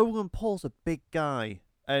 Logan Paul's a big guy,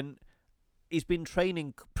 and he's been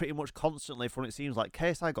training pretty much constantly from what it seems like.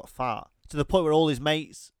 KSI got fat, to the point where all his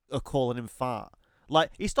mates are calling him fat.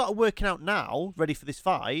 Like, he started working out now, ready for this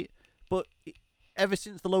fight, but ever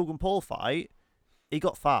since the Logan Paul fight, he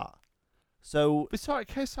got fat. So. But sorry,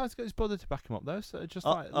 KSI's got his brother to back him up though, so just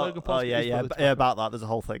like Logan Paul's Oh got yeah, his yeah, brother to yeah. back About that, there's a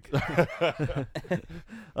whole thing.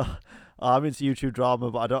 I'm into YouTube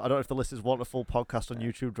drama, but I don't know if the listeners want a full podcast on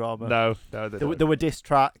YouTube drama. No, they don't. There were diss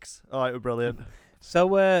tracks. Oh, it were brilliant.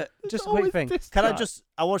 So, just a quick thing. Can I just?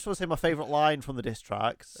 I just want to say my favourite line from the diss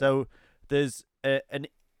tracks. So there's a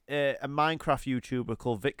Minecraft YouTuber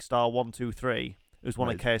called Vicstar123, who's one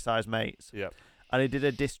of KSI's mates. Yeah. And he did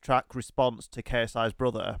a diss track response to KSI's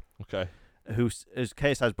brother. Okay. Who's as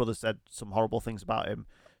KSI's brother said some horrible things about him.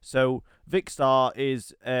 So Vicstar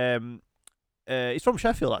is he's from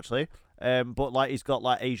Sheffield actually, but like he's got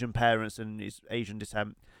like Asian parents and he's Asian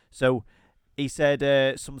descent. So he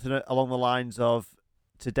said something along the lines of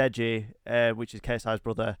to Deji, which is KSI's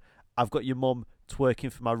brother, "I've got your mum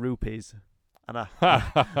twerking for my rupees," and I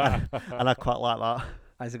and I quite like that.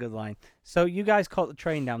 That's a good line. So you guys caught the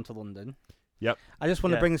train down to London. Yep. I just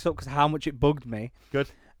want to bring this up because how much it bugged me. Good.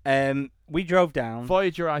 We drove down.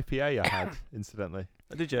 Voyager IPA I had, incidentally.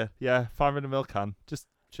 Did you? Yeah, 500ml can, just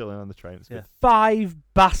chilling on the train. It's good. 5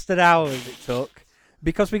 bastard hours it took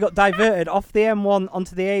because we got diverted off the M1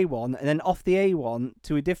 onto the A1 and then off the A1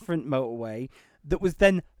 to a different motorway that was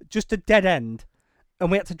then just a dead end, and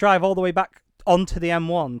we had to drive all the way back onto the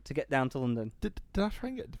M1 to get down to London. Did I try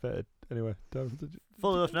and get diverted? Anyway,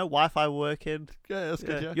 Full enough, no Wi-Fi working. Yeah, that's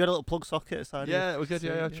good. Yeah. You had a little plug socket aside. Yeah, it was good.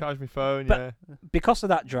 Yeah, I charged my phone. But because of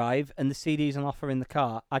that drive and the CDs on offer in the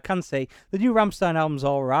car, I can say the new Rammstein album's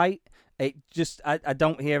all right. It just I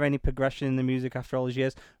don't hear any progression in the music after all these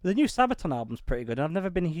years. But the new Sabaton album's pretty good. I've never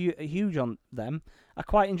been huge on them. I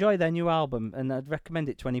quite enjoy their new album, and I'd recommend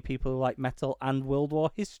it to any people who like metal and World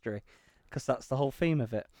War history, because that's the whole theme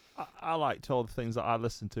of it. I liked all the things that I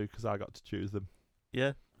listened to because I got to choose them.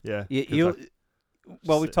 Yeah. Yeah.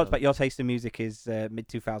 Well, we've talked about your taste in music is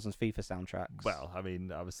mid-2000s FIFA soundtracks. Well, I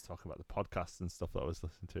mean, I was talking about the podcasts and stuff that I was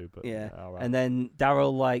listening to, but yeah. All right. And then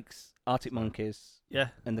Daryl likes Arctic Monkeys. Yeah.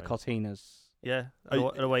 And the Cortinas. Yeah. An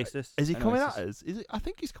Oasis. Is he An coming Oasis. at us? I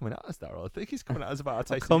think he's coming at us, Daryl. I think he's coming at us about our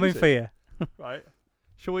taste in Coming music. for you. Right.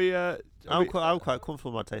 Shall we? I'm quite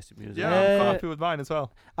comfortable with my taste in music. Yeah, I'm quite happy with mine as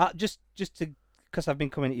well. Just to, because I've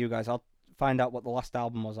been coming at you guys, I'll find out what the last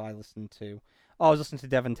album was I listened to. Oh, I was listening to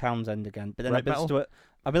Devon Townsend again, but then I've been listening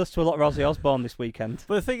to a lot of Ozzy Osbourne this weekend.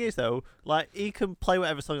 But the thing is, though, like he can play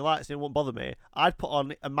whatever song he likes, and it won't bother me. I'd put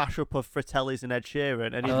on a mashup of Fratellis and Ed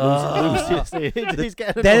Sheeran, and he's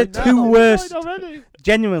getting. They're the two worst. Already.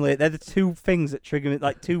 Genuinely, they're the two things that trigger me,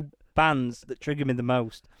 like two bands that trigger me the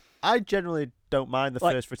most. I generally don't mind the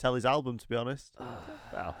first Fratellis album, to be honest.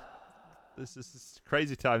 Well, this is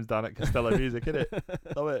crazy times down at Costello Music, isn't it?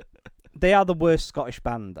 Love it. They are the worst Scottish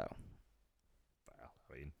band, though. Well,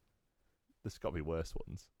 I mean, there's got to be worse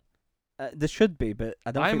ones. There should be, but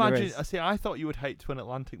I don't think there is. See, I thought you would hate Twin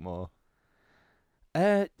Atlantic more.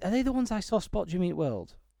 Are they the ones I saw spot Jimmy Eat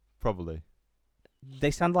World? Probably.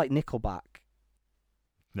 They sound like Nickelback.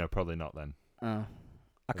 No, probably not then. Oh.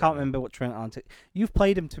 I can't remember what Twin Atlantic... You've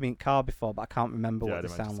played them to me in car before, but I can't remember what they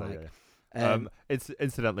sound like. Yeah.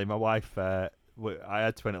 Incidentally, my wife... I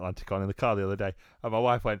had Twin Atlantic on in the car the other day, and my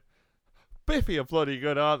wife went, "Biffy are bloody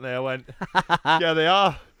good, aren't they?" I went, "Yeah, they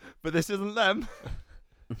are, but this isn't them."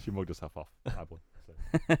 She mugged herself off.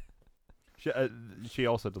 She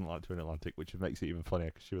also doesn't like Twin Atlantic, which makes it even funnier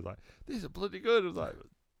because she was like, "These are bloody good." I was like,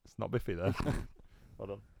 "It's not Biffy then." Well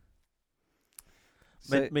done.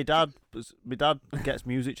 So, My dad gets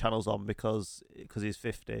music channels on because he's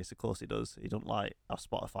 50, so of course he does. He don't like have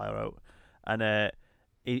Spotify out, and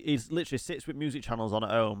he literally sits with music channels on at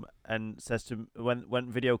home and says to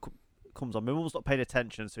when video comes on, my mum's not paying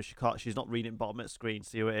attention, so she's not reading bottom of the screen,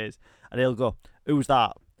 see who it is, and he'll go, "Who's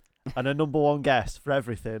that?" And her number one guess for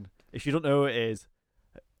everything, if you don't know who it is,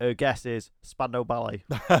 her guess is Spandau Ballet.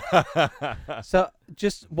 So,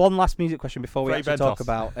 just one last music question before we Frey actually Bentos. talk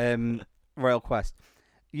about Royal Quest.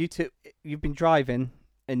 You've been driving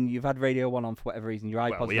and you've had Radio 1 on for whatever reason. Your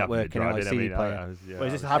iPod's not working or your CD player. Wait,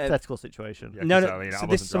 is this a hypothetical situation? Yeah, No, I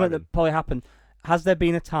this is something that probably happened. Has there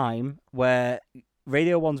been a time where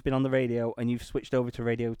Radio 1's been on the radio and you've switched over to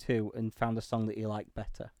Radio 2 and found a song that you like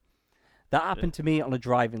better? That happened to me on a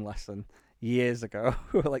driving lesson years ago,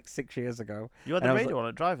 like 6 years ago. You had And the I was radio on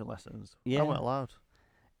at driving lessons? Yeah. I weren't allowed.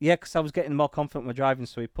 Yeah, because I was getting more confident with driving,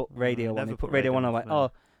 so he put radio on. never He put put radio on. radio I on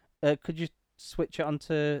went, for me. could you switch it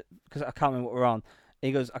onto... Because I can't remember what we're on. And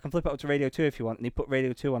he goes, I can flip it up to Radio 2 if you want. And he put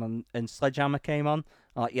Radio 2 on, and Sledgehammer came on.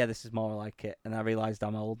 I'm like, yeah, this is more like it. And I realised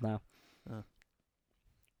I'm old now. Oh.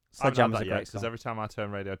 Sledgehammer's a great because song. every time I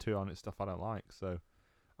turn Radio 2 on, it's stuff I don't like, so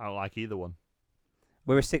I don't like either one.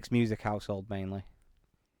 We're a 6 music household, mainly.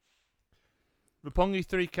 Roppongi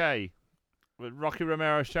 3K with Rocky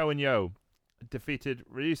Romero showing yo. defeated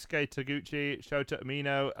Ryusuke Taguchi, Shota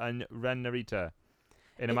Umino, and Ren Narita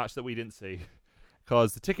in a match that we didn't see.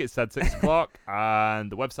 Because the tickets said 6 o'clock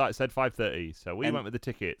and the website said 5:30. So we went with the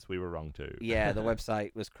tickets. We were wrong too. Yeah, the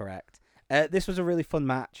website was correct. This was a really fun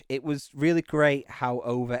match. It was really great how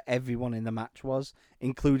over everyone in the match was,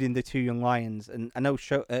 including the 2 young lions. And I know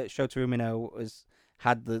Shota Umino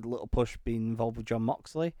had the little push being involved with John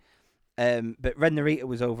Moxley. But Ren Narita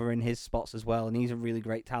was over in his spots as well, and he's a really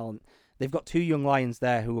great talent. They've got 2 young lions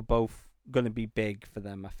there who are both going to be big for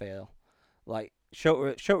them, I feel. Like,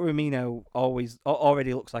 Shota Umino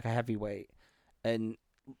already looks like a heavyweight and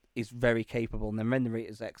is very capable, and then Ren Narita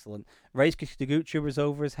is excellent. Ryusuke Taguchi was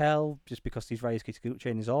over as hell, just because he's Ryusuke Taguchi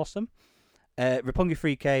and he's awesome. Roppongi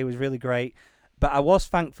 3K was really great, but I was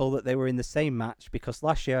thankful that they were in the same match, because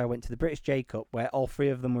last year I went to the British J Cup where all 3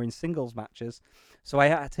 of them were in singles matches, so I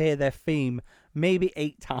had to hear their theme maybe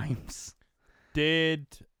 8 times. Did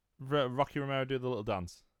Rocky Romero do the little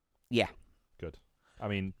dance? Yeah. Good. I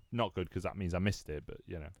mean, not good because that means I missed it, but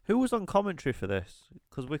you know. Who was on commentary for this?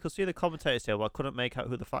 Because we could see the commentators here, but I couldn't make out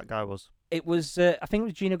who the fat guy was. It was, I think it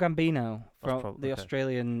was Gino Gambino from the okay.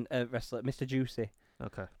 Australian wrestler, Mr. Juicy.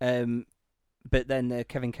 Okay. But then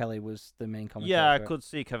Kevin Kelly was the main commentator. Yeah, I for it. could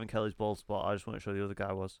see Kevin Kelly's bald spot. I just want to show the other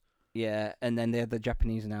guy was. Yeah, and then they had the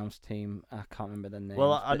Japanese announced team. I can't remember their names.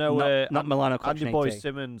 Well, I know not Milano Collection Andy Boy 80.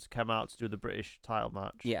 Simmons came out to do the British title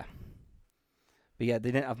match. Yeah. But yeah,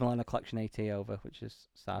 they didn't have Milano Collection 80 over, which is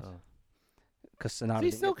sad. Oh. Because Is Sonada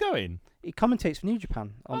he still going? he commentates for New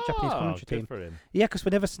Japan on the Japanese commentary good team. for him. Yeah, because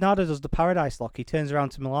whenever Sonada does the Paradise Lock, he turns around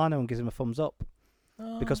to Milano and gives him a thumbs up.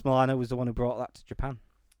 Because Milano was the one who brought that to Japan.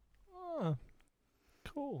 Oh,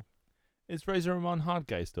 cool. Is Razor Ramon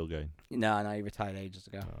Hardgate still going? No, he retired ages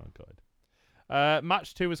ago. Oh, God.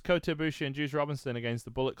 Match 2 was Kota Ibushi and Juice Robinson against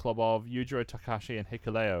the Bullet Club of Yujiro Takahashi and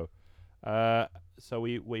Hikuleo. So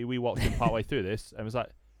we watched him partway through this and was like,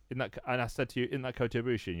 and I said to you, isn't that Kota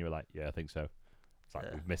Ibushi? And you were like, yeah, I think so. It's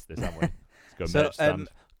like, we've missed this, haven't we? Let's go merch stand.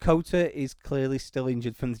 Kota is clearly still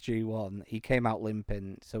injured from the G1. He came out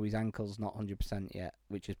limping, so his ankle's not 100% yet,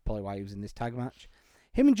 which is probably why he was in this tag match.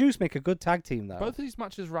 Him and Juice make a good tag team, though. Both of these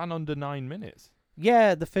matches ran under 9 minutes.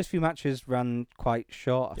 Yeah, the first few matches ran quite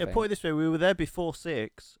short, I think. Put it this way, we were there before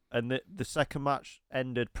 6, and the second match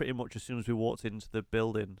ended pretty much as soon as we walked into the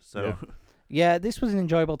building. So, yeah, this was an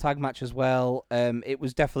enjoyable tag match as well. It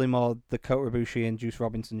was definitely more the Kota Ibushi and Juice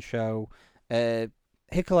Robinson show.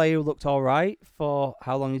 Hikuleo looked all right for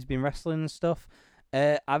how long he's been wrestling and stuff.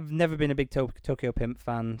 I've never been a big Tokyo Pimp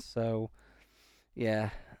fan, so yeah.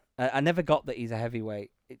 I never got that he's a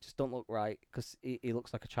heavyweight. It just don't look right, because he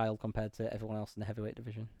looks like a child compared to everyone else in the heavyweight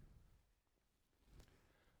division.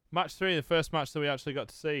 Match 3, the first match that we actually got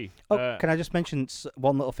to see. Can I just mention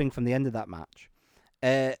one little thing from the end of that match?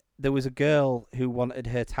 There was a girl who wanted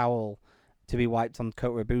her towel to be wiped on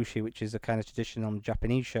Kota Ibushi, which is a kind of tradition on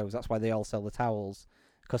Japanese shows. That's why they all sell the towels,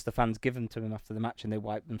 because the fans give them to them after the match and they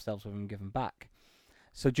wipe themselves with them and give them back.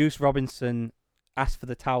 So Juice Robinson asked for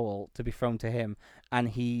the towel to be thrown to him, and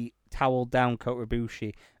he toweled down Kota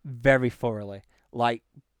Ibushi very thoroughly, like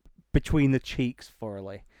between the cheeks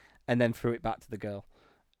thoroughly, and then threw it back to the girl.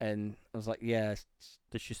 And I was like, yeah.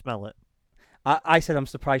 did she smell it? I said I'm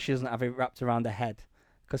surprised she doesn't have it wrapped around her head,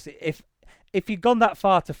 because if you'd gone that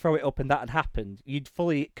far to throw it up and that had happened, you'd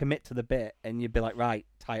fully commit to the bit, and you'd be like, right,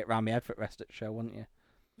 tie it around my head for the rest of the show, wouldn't you?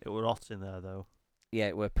 It were hot in there, though. Yeah,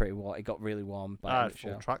 it were pretty warm. It got really warm by I the had end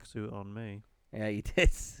full of the show. tracksuit on me. Yeah, you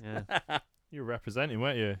did. Yeah. You were representing,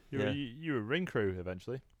 weren't you? Yeah. You were ring crew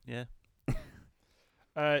eventually. Yeah.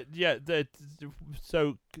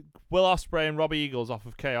 So Will Ospreay and Robbie Eagles off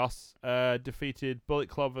of Chaos defeated Bullet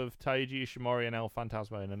Club of Taiji Ishimori and El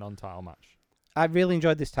Fantasma in a non-title match. I really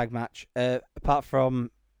enjoyed this tag match. Apart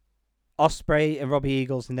from Ospreay and Robbie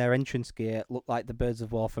Eagles in their entrance gear look like the Birds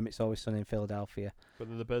of War from It's Always Sunny in Philadelphia. But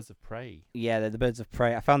they're the Birds of Prey. Yeah, they're the Birds of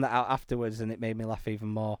Prey. I found that out afterwards, and it made me laugh even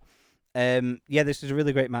more. This is a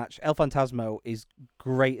really great match. El Fantasmo is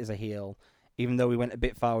great as a heel, even though we went a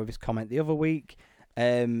bit far with his comment the other week.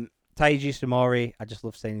 Taiji Ishimori, I just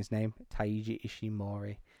love saying his name, Taiji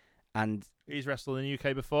Ishimori, and he's wrestled in the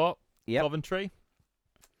UK before. Yep. Coventry.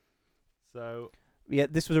 So yeah,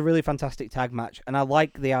 this was a really fantastic tag match, and I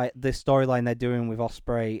like the storyline they're doing with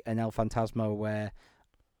Ospreay and El Fantasmo, where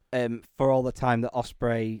for all the time that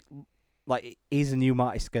Ospreay, like, he's a new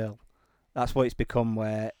Marty Scurll. That's what it's become,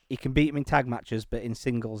 where he can beat him in tag matches, but in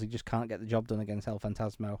singles he just can't get the job done against El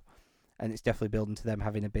Fantasmo. And it's definitely building to them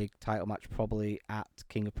having a big title match, probably at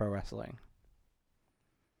King of Pro Wrestling.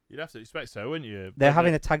 you'd have to expect so, wouldn't you? They're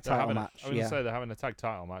having a tag title match. I was going to say they're having a tag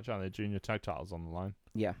title match, aren't they? Junior tag titles on the line.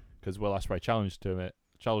 Yeah. Because Will Ospreay challenged him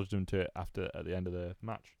to it at the end of the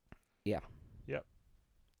match. Yeah.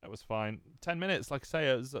 That was fine. 10 minutes, like I say,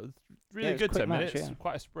 it was a really it was a good quick 10 match, minutes. yeah.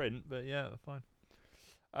 Quite a sprint, but yeah, fine.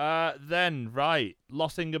 Then,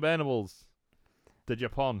 Los Ingobernables de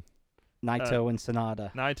Japón. Naito and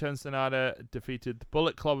Sanada. Naito and Sanada defeated the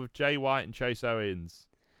Bullet Club of Jay White and Chase Owens.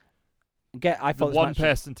 I The thought one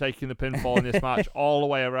person taking the pinfall in this match all the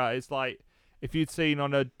way around. It's like if you'd seen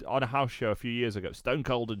on a house show a few years ago, Stone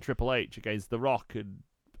Cold and Triple H against The Rock and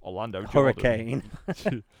Orlando Hurricane.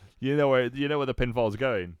 Jordan. You know where the pinfall's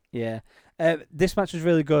going. Yeah. This match was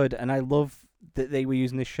really good, and I love that they were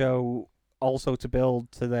using this show also to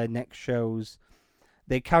build to their next shows.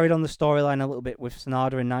 They carried on the storyline a little bit with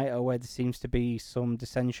Sanada and Naito, where there seems to be some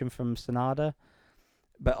dissension from Sanada,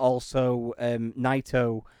 but also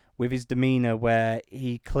Naito with his demeanor, where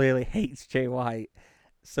he clearly hates Jay White,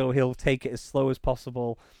 so he'll take it as slow as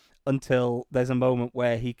possible until there's a moment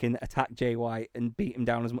where he can attack Jay White and beat him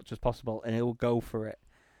down as much as possible, and he'll go for it.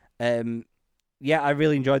 I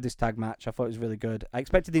really enjoyed this tag match. I thought it was really good. I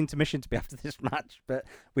expected the intermission to be after this match, but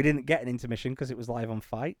we didn't get an intermission because it was live on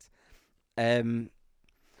Fight.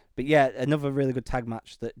 But yeah, another really good tag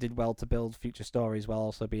match that did well to build future stories while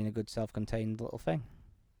also being a good self-contained little thing.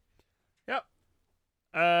 Yep.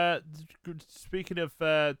 Speaking of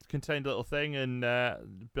contained little thing and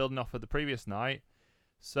building off of the previous night,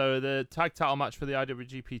 so the tag title match for the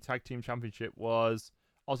IWGP Tag Team Championship was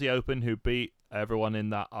Aussie Open, who beat everyone in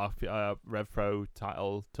that Rev Pro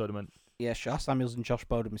title tournament. Yeah, Josh Samuels and Josh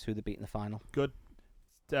Bodum is who they beat in the final. Good.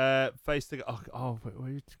 Faced the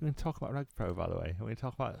we're going to talk about Rev Pro, by the way. We're going to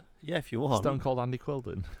talk about if you want. Stone Cold Andy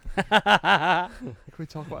Quildan. Can we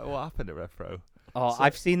talk about what happened at Rev Pro?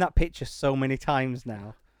 I've seen that picture so many times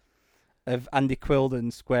now of Andy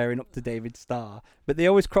Quildan squaring up to David Starr, but they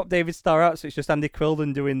always crop David Starr out, so it's just Andy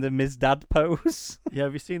Quildan doing the Ms. Dad pose. Yeah,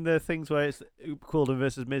 have you seen the things where it's Quildan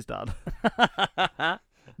versus Ms. Dad?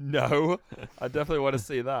 No, I definitely want to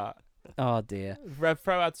see that. Oh dear. Rev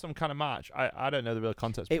Pro had some kind of match. I don't know the real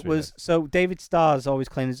context. It was so David Starr's always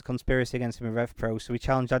claimed there's a conspiracy against him in Rev Pro, so he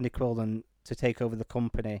challenged Andy Quildan to take over the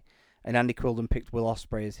company, and Andy Quildan picked Will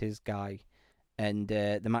Ospreay as his guy, and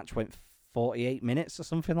the match went 48 minutes or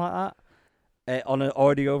something like that. On an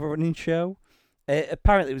already overrunning show.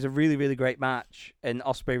 Apparently it was a really, really great match, and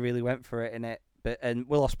Ospreay really went for it in it. And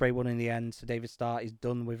Will Ospreay won in the end, so David Starr is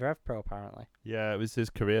done with Rev Pro apparently. Yeah, it was his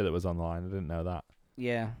career that was online. I didn't know that.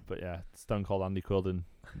 Yeah. But yeah, Stone Cold Andy Quildan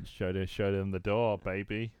showed him the door,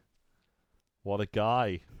 baby. What a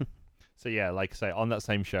guy. So yeah, like I say, on that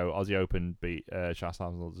same show, Aussie Open beat Chas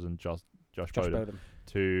Samuels and Josh Bodum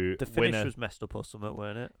to the finish was messed up or something,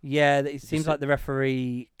 weren't it? Yeah, it seems like the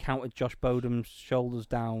referee counted Josh Bodum's shoulders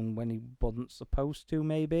down when he wasn't supposed to,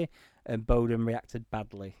 maybe, and Bodum reacted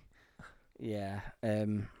badly. Yeah.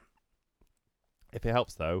 If it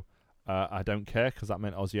helps, though, I don't care, because that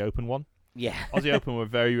meant Aussie Open won. Yeah. Aussie Open were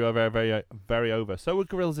very, very, very, very over. So were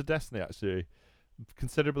Guerrillas of Destiny, actually.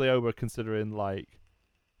 Considerably over, considering, like...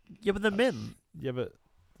 Yeah, but they're min. Yeah, but...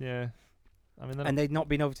 Yeah. I mean, and they'd not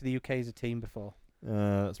been over to the UK as a team before.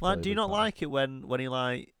 That's do you not like it when he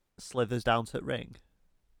like slithers down to the ring?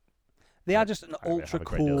 They are just an ultra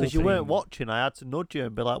cool. Because you weren't watching, I had to nudge you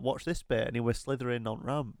and be like, "Watch this bit," and he was slithering on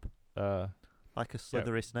ramp, like a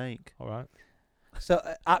slithery snake. All right. So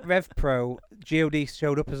at Rev Pro, God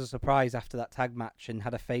showed up as a surprise after that tag match and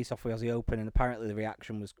had a face-off with Aussie Open, and apparently the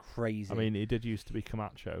reaction was crazy. I mean, he did used to be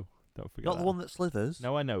Camacho. Don't forget. Not the one that slithers.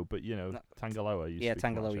 No, I know, but Tangaloa used to be Tangaloa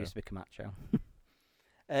Camacho. used to be Camacho.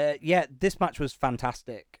 Yeah, this match was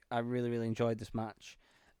fantastic. I really, really enjoyed this match.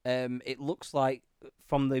 It looks like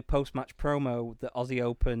from the post-match promo that Aussie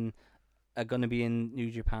Open are going to be in New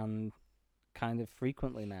Japan kind of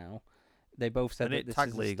frequently now. They both said that this Tag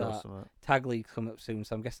is League the or start. something. Tag League coming up soon,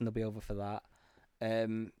 so I'm guessing they'll be over for that.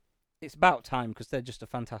 It's about time because they're just a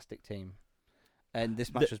fantastic team, and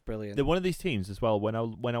this match was brilliant. They're one of these teams as well. When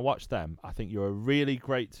I watch them, I think you're a really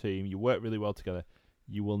great team. You work really well together.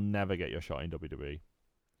 You will never get your shot in WWE.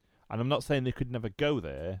 And I'm not saying they could never go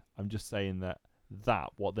there. I'm just saying that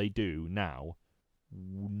what they do now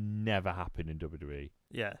will never happen in WWE.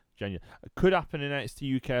 Yeah. Genuine. It could happen in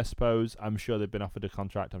NXT UK, I suppose. I'm sure they've been offered a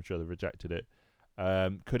contract. I'm sure they've rejected it.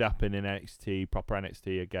 Could happen in NXT, proper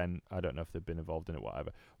NXT. Again, I don't know if they've been involved in it,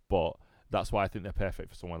 whatever. But that's why I think they're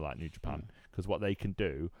perfect for someone like New Japan. Because what they can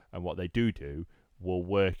do and what they do will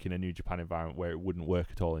work in a New Japan environment where it wouldn't work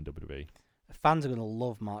at all in WWE. Fans are going to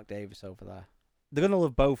love Mark Davis over there. They're going to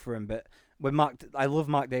love both of them, but I love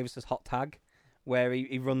Mark Davis's hot tag, where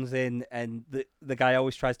he runs in and the guy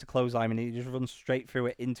always tries to clothesline him and he just runs straight through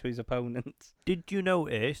it into his opponent. Did you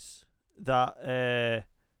notice that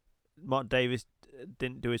Mark Davis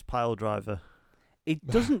didn't do his pile driver? He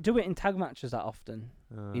doesn't do it in tag matches that often.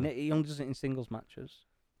 Uh, He only does it in singles matches.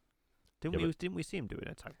 didn't we see him doing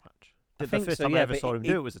a tag match? I The think first so, time yeah, I ever but saw him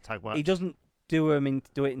do it was a tag match. He doesn't do it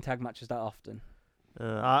in tag matches that often.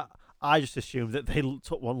 I just assumed that they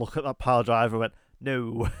took one look at that power driver and went,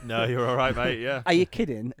 no. No, you're all right, mate. Yeah. Are you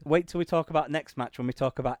kidding? Wait till we talk about next match when we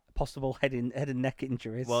talk about possible head and neck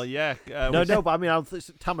injuries. Well, yeah. No, but I mean,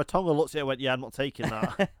 Tamatonga looked at it and went, yeah, I'm not taking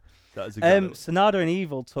that. That was exactly Sonata and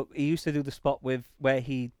Evil he used to do the spot where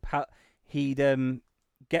he'd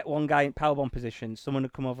get one guy in powerbomb position, someone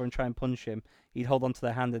would come over and try and punch him, he'd hold onto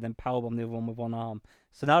their hand and then powerbomb the other one with one arm.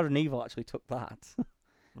 Sonata and Evil actually took that.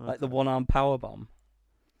 Like the one-arm powerbomb.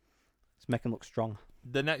 It's making him look strong.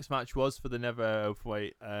 The next match was for the Never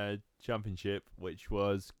Openweight Championship, which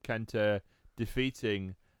was Kenta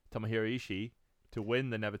defeating Tomohiro Ishii to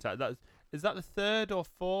win the Never title. Is that the third or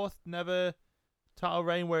fourth Never title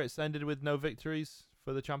reign where it's ended with no victories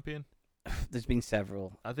for the champion? There's been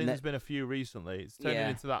several. I think there's been a few recently. It's turning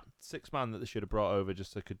into that 6-man that they should have brought over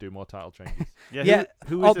just so they could do more title changes. Yeah.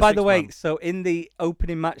 Who is By the way, so in the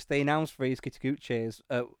opening match, they announced for Isuke Taguchi as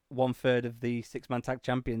 1/3 of the 6-man tag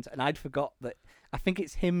champions, and I'd forgot that. I think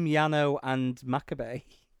it's him, Yano, and Makabe.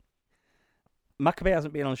 Makabe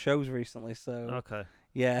hasn't been on shows recently, so Okay.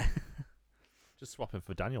 yeah. Just swap him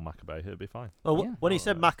for Daniel Makabe, it'll be fine. Well, Yeah. when he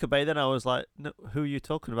said Makabe, then I was like, no, who are you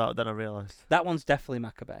talking about? Then I realised. That one's definitely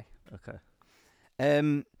Makabe. Okay.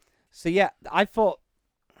 So yeah, I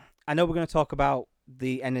know we're going to talk about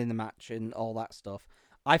the ending of the match and all that stuff.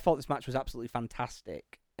 I thought this match was absolutely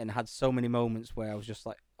fantastic and had so many moments where I was just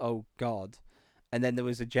like, oh God. And then there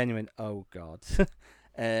was a genuine, oh God.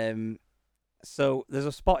 So there's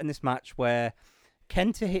a spot in this match where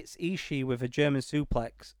Kenta hits Ishii with a German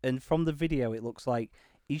suplex, and from the video it looks like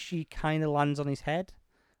Ishii kind of lands on his head,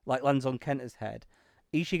 like lands on Kenta's head.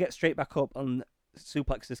 Ishii gets straight back up and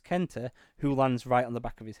suplexes Kenta, who lands right on the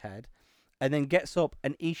back of his head, and then gets up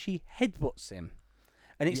and Ishii headbutts him.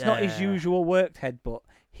 And it's not his usual worked headbutt.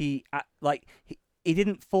 He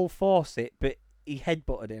didn't full force it, but he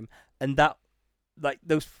headbutted him, and that, like,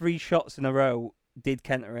 those 3 shots in a row did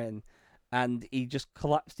Kenta in, and he just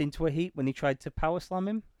collapsed into a heap when he tried to power slam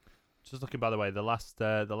him. Just looking, by the way, the last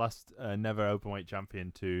Never Openweight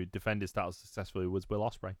champion to defend his title successfully was Will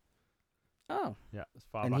Ospreay. Oh, Yeah, as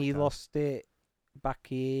far and back he now. lost it back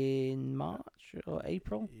in March or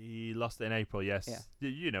April. He lost it in April, yes. Yeah.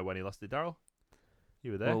 You know when he lost it, Daryl?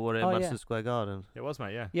 You were there. Well, we're in Oh, Madison yeah. Square Garden. It was,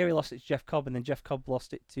 mate, yeah. Yeah, he lost it to Jeff Cobb, and then Jeff Cobb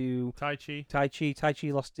lost it to Tai Chi. Tai Chi. Tai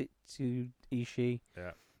Chi lost it to Ishii.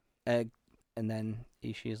 Yeah. And then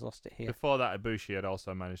Ishii has lost it here. Before that, Ibushi had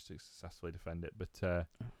also managed to successfully defend it, but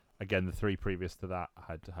again, the 3 previous to that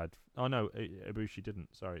had. Oh no, Ibushi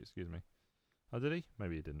didn't. Sorry, excuse me. Oh, did he?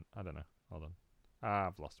 Maybe he didn't. I don't know. Hold on.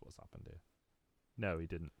 I've lost what's happened here. No, he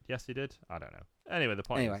didn't. Yes, he did. I don't know. Anyway, the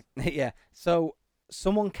point is. Yeah. So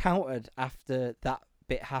someone countered after that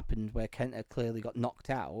bit happened where Kenta clearly got knocked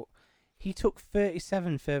out. He took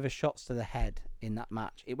 37 further shots to the head in that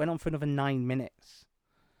match. It went on for another 9 minutes,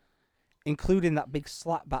 including that big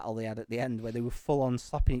slap battle they had at the end where they were full on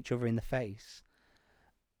slapping each other in the face.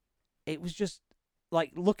 It was just,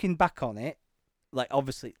 like, looking back on it, like,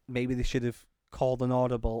 obviously maybe they should have called an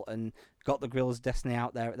audible and got the Guerrillas of Destiny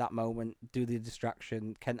out there at that moment, do the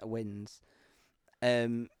distraction, Kenta wins,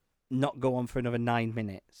 not go on for another 9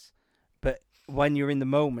 minutes. But when you're in the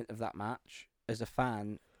moment of that match as a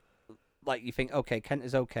fan, like, you think, okay,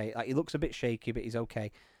 Kenta's okay. Like, he looks a bit shaky, but he's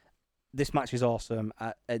okay. This match is awesome,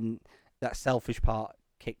 and that selfish part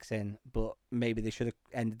kicks in, but maybe they should have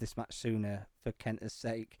ended this match sooner for Kenta's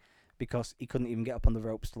sake, because he couldn't even get up on the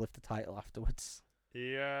ropes to lift the title afterwards.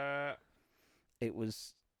 Yeah. It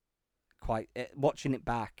was quite... watching it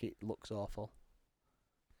back, it looks awful.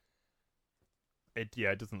 It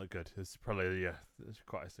doesn't look good. It's probably it's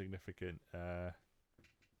quite a significant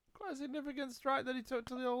strike that he took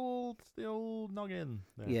to the old noggin.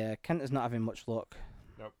 Yeah, Kenta's not having much luck.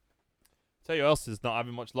 Tell you who else is not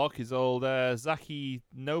having much luck. His old Zaki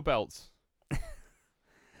No Belt.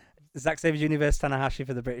 Zack Sabre Jr. versus Tanahashi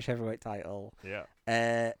for the British Heavyweight title.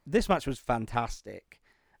 Yeah. This match was fantastic.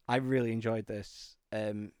 I really enjoyed this.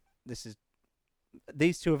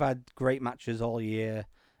 These two have had great matches all year,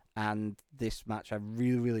 and this match I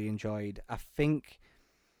really, really enjoyed. I think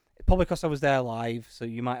probably because I was there live, so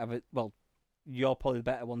you might have it. Well, you're probably the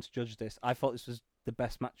better one to judge this. I thought this was the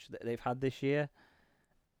best match that they've had this year,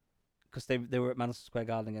 because they were at Madison Square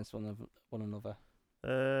Garden against one another.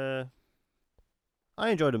 I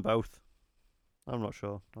enjoyed them both. I'm not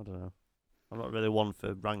sure. I don't know. I'm not really one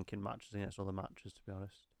for ranking matches against other matches, to be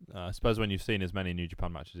honest. I suppose when you've seen as many New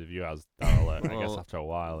Japan matches as you as Daryl, I guess after a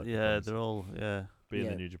while. Yeah, they're all, Being Yeah.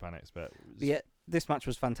 the New Japan expert. Yeah, this match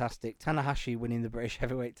was fantastic. Tanahashi winning the British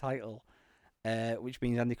Heavyweight title, which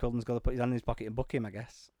means Andy Quillen's got to put his hand in his pocket and book him, I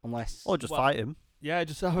guess. Unless... Or just fight him. Yeah,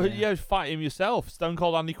 just fight him yourself. Stone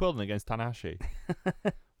Cold Andy Quillen against Tanahashi.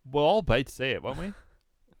 We'll all pay to see it, won't we?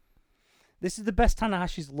 This is the best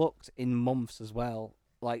Tanahashi's looked in months as well.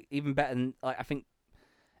 Like, even better than... Like, I think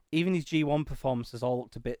even his G1 performances all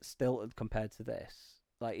looked a bit stilted compared to this.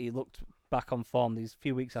 Like, he looked back on form these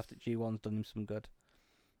few weeks after G1's done him some good.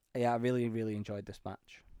 Yeah, I really, really enjoyed this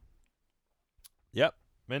match. Yep,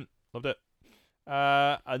 mint. Loved it.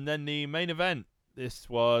 And then the main event. This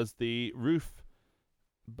was the roof...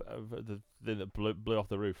 The thing that blew off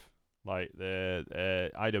the roof. Like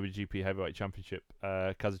the IWGP Heavyweight Championship,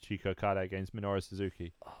 Kazuchika Okada against Minoru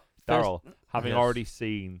Suzuki. Daryl, having already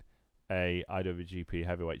seen a IWGP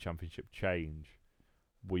Heavyweight Championship change,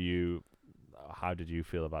 how did you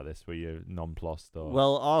feel about this? Were you nonplussed? Or?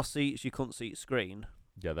 Well, our seats, you couldn't see screen.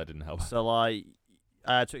 Yeah, that didn't help. So, like,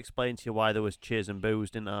 I had to explain to you why there was cheers and boos,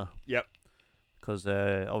 didn't I? Yep. Because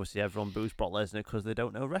obviously everyone boos Brock Lesnar because they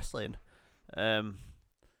don't know wrestling.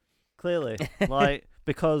 Clearly.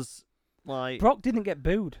 Because... Brock didn't get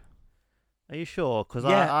booed. Are you sure? Because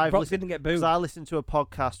Brock didn't get booed. Because I listened to a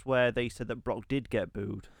podcast where they said that Brock did get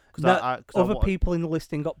booed. Other people in the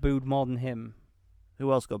listing got booed more than him.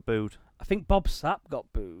 Who else got booed? I think Bob Sapp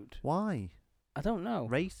got booed. Why? I don't know.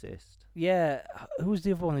 Racist. Yeah. Who was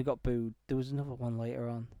the other one who got booed? There was another one later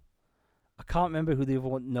on. I can't remember who the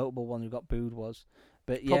other notable one who got booed was.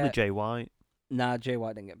 But yeah. Probably Jay White. Nah, Jay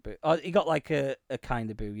White didn't get booed. Oh, he got like a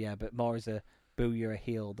kind of boo, yeah, but more as a boo, you're a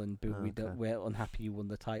heel, than boo, we're unhappy you won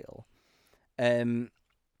the title.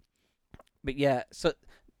 But yeah, so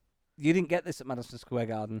you didn't get this at Madison Square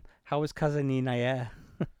Garden. How was Kazumi Nair?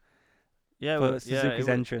 Yeah, Suzuki's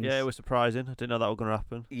entrance. Yeah, it was surprising. I didn't know that was going to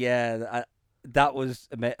happen. Yeah, that was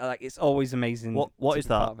it's always amazing. What is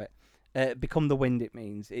that? Part of it. Become the Wind, it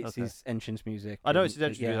means. It's his entrance music. I know it's his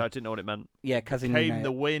entrance music. I didn't know what it meant. Yeah, Kazumi Came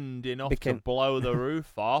the wind enough to blow the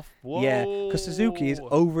roof off. Whoa. Yeah, because Suzuki is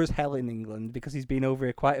over as hell in England because he's been over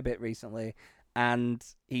here quite a bit recently, and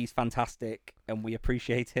he's fantastic, and we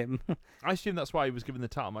appreciate him. I assume that's why he was given the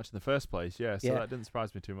title match in the first place. Yeah, so that didn't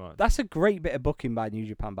surprise me too much. That's a great bit of booking by New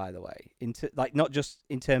Japan, by the way. Not just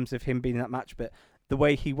in terms of him being in that match, but the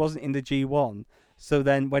way he wasn't in the G1. So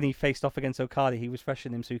then when he faced off against Okada, he was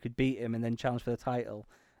freshening him so he could beat him and then challenge for the title.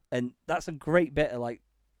 And that's a great bit of,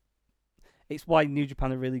 it's why New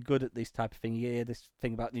Japan are really good at this type of thing. You hear this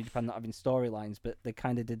thing about New Japan not having storylines, but they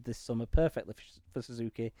kind of did this summer perfectly for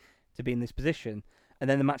Suzuki to be in this position. And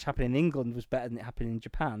then the match happening in England was better than it happened in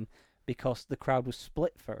Japan because the crowd was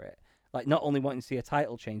split for it. Like, not only wanting to see a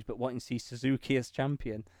title change, but wanting to see Suzuki as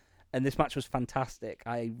champion. And this match was fantastic.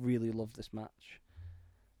 I really loved this match.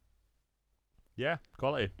 Yeah,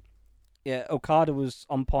 quality. Yeah, Okada was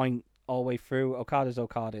on point all the way through. Okada's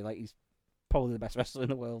Okada. He's probably the best wrestler in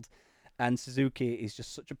the world. And Suzuki is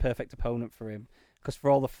just such a perfect opponent for him. Because for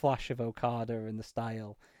all the flash of Okada and the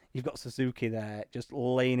style, you've got Suzuki there just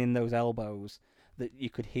laying in those elbows that you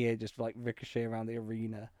could hear just ricochet around the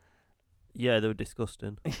arena. Yeah, they were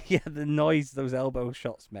disgusting. Yeah, the noise those elbow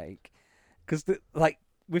shots make. Because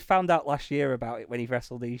we found out last year about it when he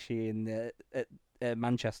wrestled Ishii at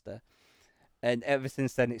Manchester. And ever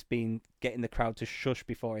since then, it's been getting the crowd to shush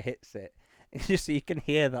before it hits it. It's just so you can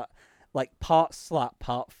hear that, part slap,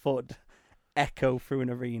 part thud, echo through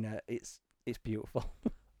an arena. It's beautiful.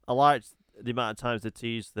 I liked the amount of times they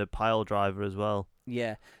teased the pile driver as well.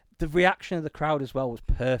 Yeah, the reaction of the crowd as well was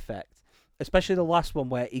perfect. Especially the last one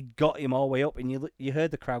where he got him all the way up, and you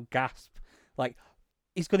heard the crowd gasp,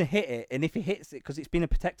 he's going to hit it, and if he hits it, because it's been a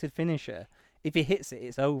protected finisher, if he hits it,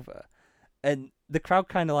 it's over. And the crowd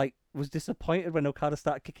kind of was disappointed when Okada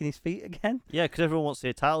started kicking his feet again. Yeah, because everyone wants to see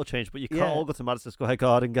a title change, but you can't all go to Madison Square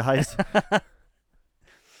Garden, guys.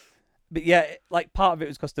 But yeah, part of it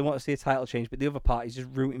was because they want to see a title change, but the other part is just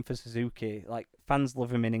rooting for Suzuki. Fans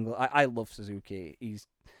love him in England. I love Suzuki. He's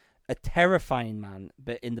a terrifying man,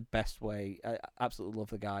 but in the best way. I absolutely love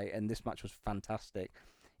the guy, and this match was fantastic.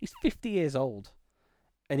 He's 50 years old,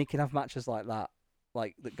 and he can have matches like that,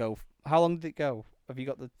 that go... How long did it go? Have you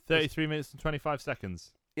got the... 33 minutes and 25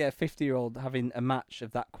 seconds. Yeah, 50-year-old having a match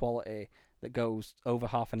of that quality that goes over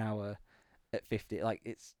half an hour at 50.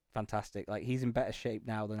 It's fantastic. He's in better shape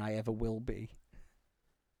now than I ever will be.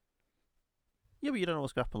 Yeah, but you don't know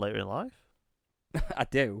what's going to happen later in life. I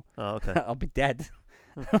do. Oh, okay. I'll be dead.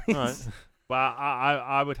 All right. Well,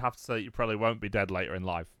 I would have to say you probably won't be dead later in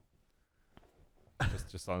life.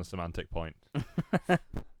 just on a semantic point.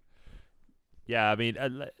 Yeah, I mean,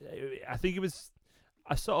 I think it was...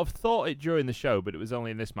 I sort of thought it during the show, but it was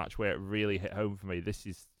only in this match where it really hit home for me. This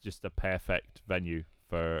is just a perfect venue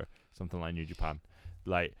for something like New Japan.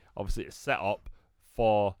 Like, obviously, it's set up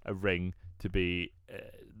for a ring to be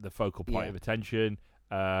the focal point of attention.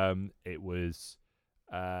 It was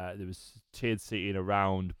there was tiered seating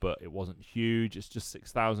around, but it wasn't huge. It's just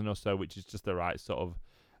 6,000 or so, which is just the right sort of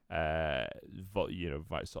right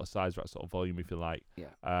sort of size, right sort of volume, if you like.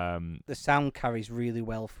 Yeah. The sound carries really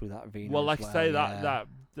well through that arena. Well, like I say, that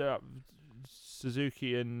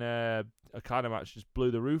Suzuki and Okada match just blew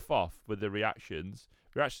the roof off with the reactions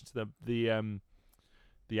to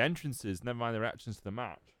the entrances. Never mind the reactions to the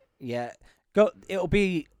match. Yeah, it'll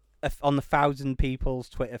be on the 1,000 people's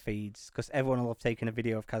Twitter feeds, because everyone will have taken a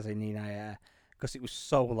video of Kazuya because it was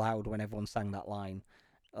so loud when everyone sang that line.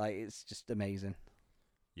 Like, it's just amazing.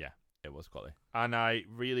 Yeah, it was quality. And I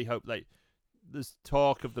really hope, like, there's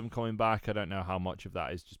talk of them coming back. I don't know how much of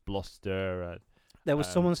that is just bluster. There was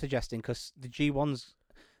someone suggesting, because the G1s,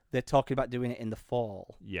 they're talking about doing it in the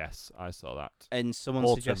fall. Yes, I saw that. And someone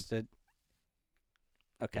suggested...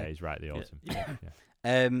 Okay. Yeah, he's right, the autumn.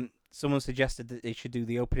 Yeah. Someone suggested that they should do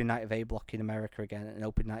the opening night of A Block in America again and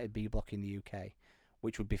opening night of B Block in the UK,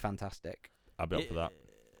 which would be fantastic. I'd be up for that.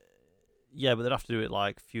 Yeah, but they'd have to do it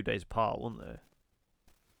like a few days apart, wouldn't they?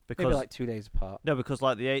 Because, maybe like 2 days apart. No, because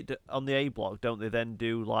like on the A Block, don't they then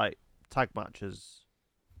do like tag matches?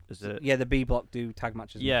 Yeah, the B Block do tag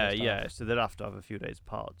matches. Yeah. So they'd have to have a few days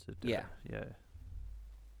apart to do it. Yeah.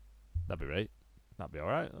 That'd be right. That'd be all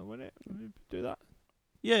right, wouldn't it? Do that.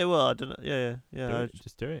 Yeah, well, I don't know. Yeah.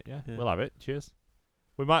 Just do it. Yeah, we'll have it. Cheers.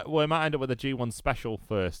 We might end up with a G1 special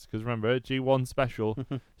first, because remember, G1 special.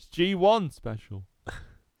 It's G1 special.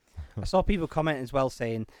 I saw people comment as well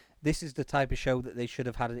saying this is the type of show that they should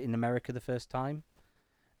have had it in America the first time.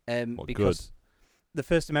 Because the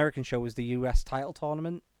first American show was the US title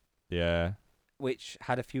tournament. Yeah. Which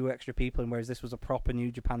had a few extra people in, whereas this was a proper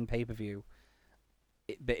New Japan pay-per-view.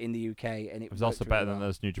 But in the UK, and it was also better than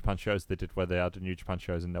those New Japan shows they did where they had New Japan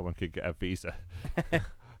shows and no one could get a visa.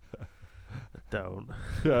 Don't.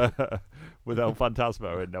 Without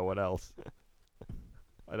Phantasmo and no one else.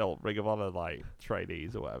 I don't Ring of Honor like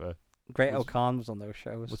trainees or whatever. Great O'Khan was on those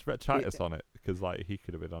shows. Was Rhett Titus on it? Because like he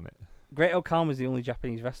could have been on it. Great O'Khan was the only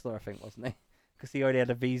Japanese wrestler, I think, wasn't he? Because he already had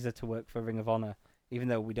a visa to work for Ring of Honor, even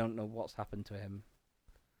though we don't know what's happened to him.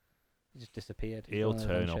 He just disappeared. He'll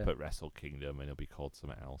turn up at Wrestle Kingdom and he'll be called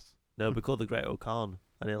something else. No, it'll be called the Great O'Khan,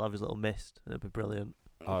 and he'll have his little mist, and it'll be brilliant.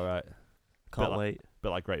 All right. Can't wait. Bit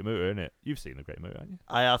like Great Muta, isn't it? You've seen the Great Muta, haven't you?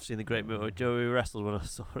 I have seen the Great Muta. Joey wrestled when I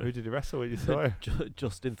saw it. Who did he wrestle when you saw him?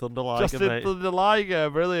 Justin Thunder Liger, mate. Thunder Liger,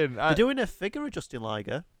 brilliant. They're doing a figure of Justin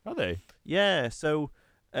Liger. Are they? Yeah, so...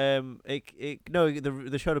 they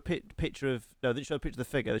showed a picture of... No, they didn't show a picture of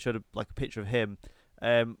the figure. They showed a picture of him.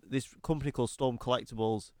 This company called Storm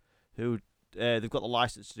Collectibles, who... they've got the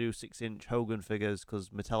license to do 6-inch Hogan figures because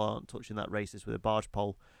Mattel aren't touching that racist with a barge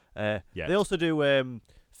pole. They also do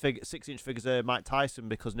 6-inch figures of Mike Tyson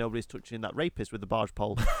because nobody's touching that rapist with the barge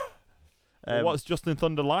pole. What's Justin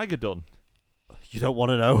Thunder Liger done? You don't want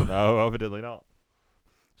to know. No, evidently not.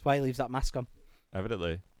 That's why he leaves that mask on.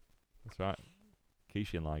 Evidently. That's right.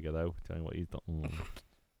 Keishian Liger, though, telling what he's done.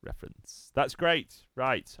 Reference. That's great.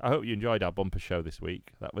 Right. I hope you enjoyed our bumper show this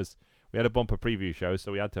week. We had a bumper preview show,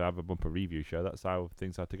 so we had to have a bumper review show. That's how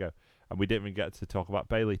things had to go. And we didn't even get to talk about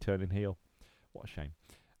Bayley turning heel. What a shame.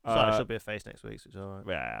 She'll be a face next week, so it's all right.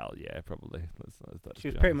 Well, yeah, probably. She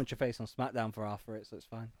was pretty much a face on SmackDown for half of it, so it's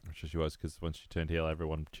fine. I'm sure she was, because when she turned heel,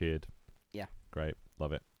 everyone cheered. Yeah. Great.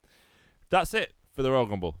 Love it. That's it for the Royal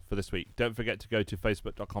Rumble for this week. Don't forget to go to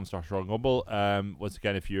facebook.com/Royal Rumble. Once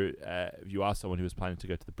again, if you are someone who is planning to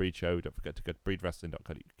go to the Breed show, don't forget to go to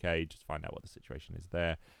breedwrestling.co.uk. Just find out what the situation is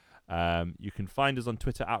there. You can find us on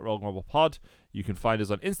Twitter at Royal Rumble Pod. You can find us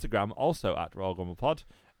on Instagram also at Royal Rumble Pod.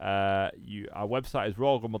 Our website is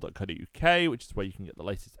royalrumble.co.uk, which is where you can get the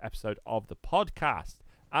latest episode of the podcast.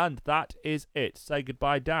 And that is it. Say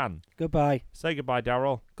goodbye, Dan. Goodbye. Say goodbye,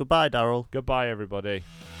 Daryl. Goodbye, Daryl. Goodbye, everybody.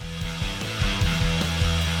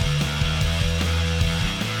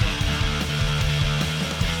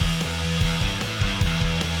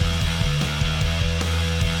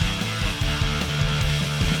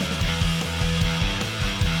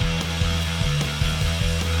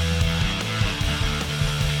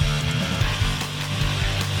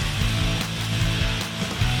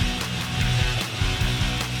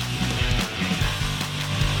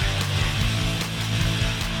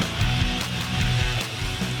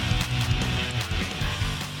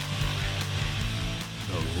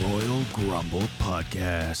 Grumble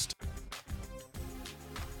Podcast.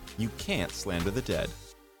 You can't slander the dead.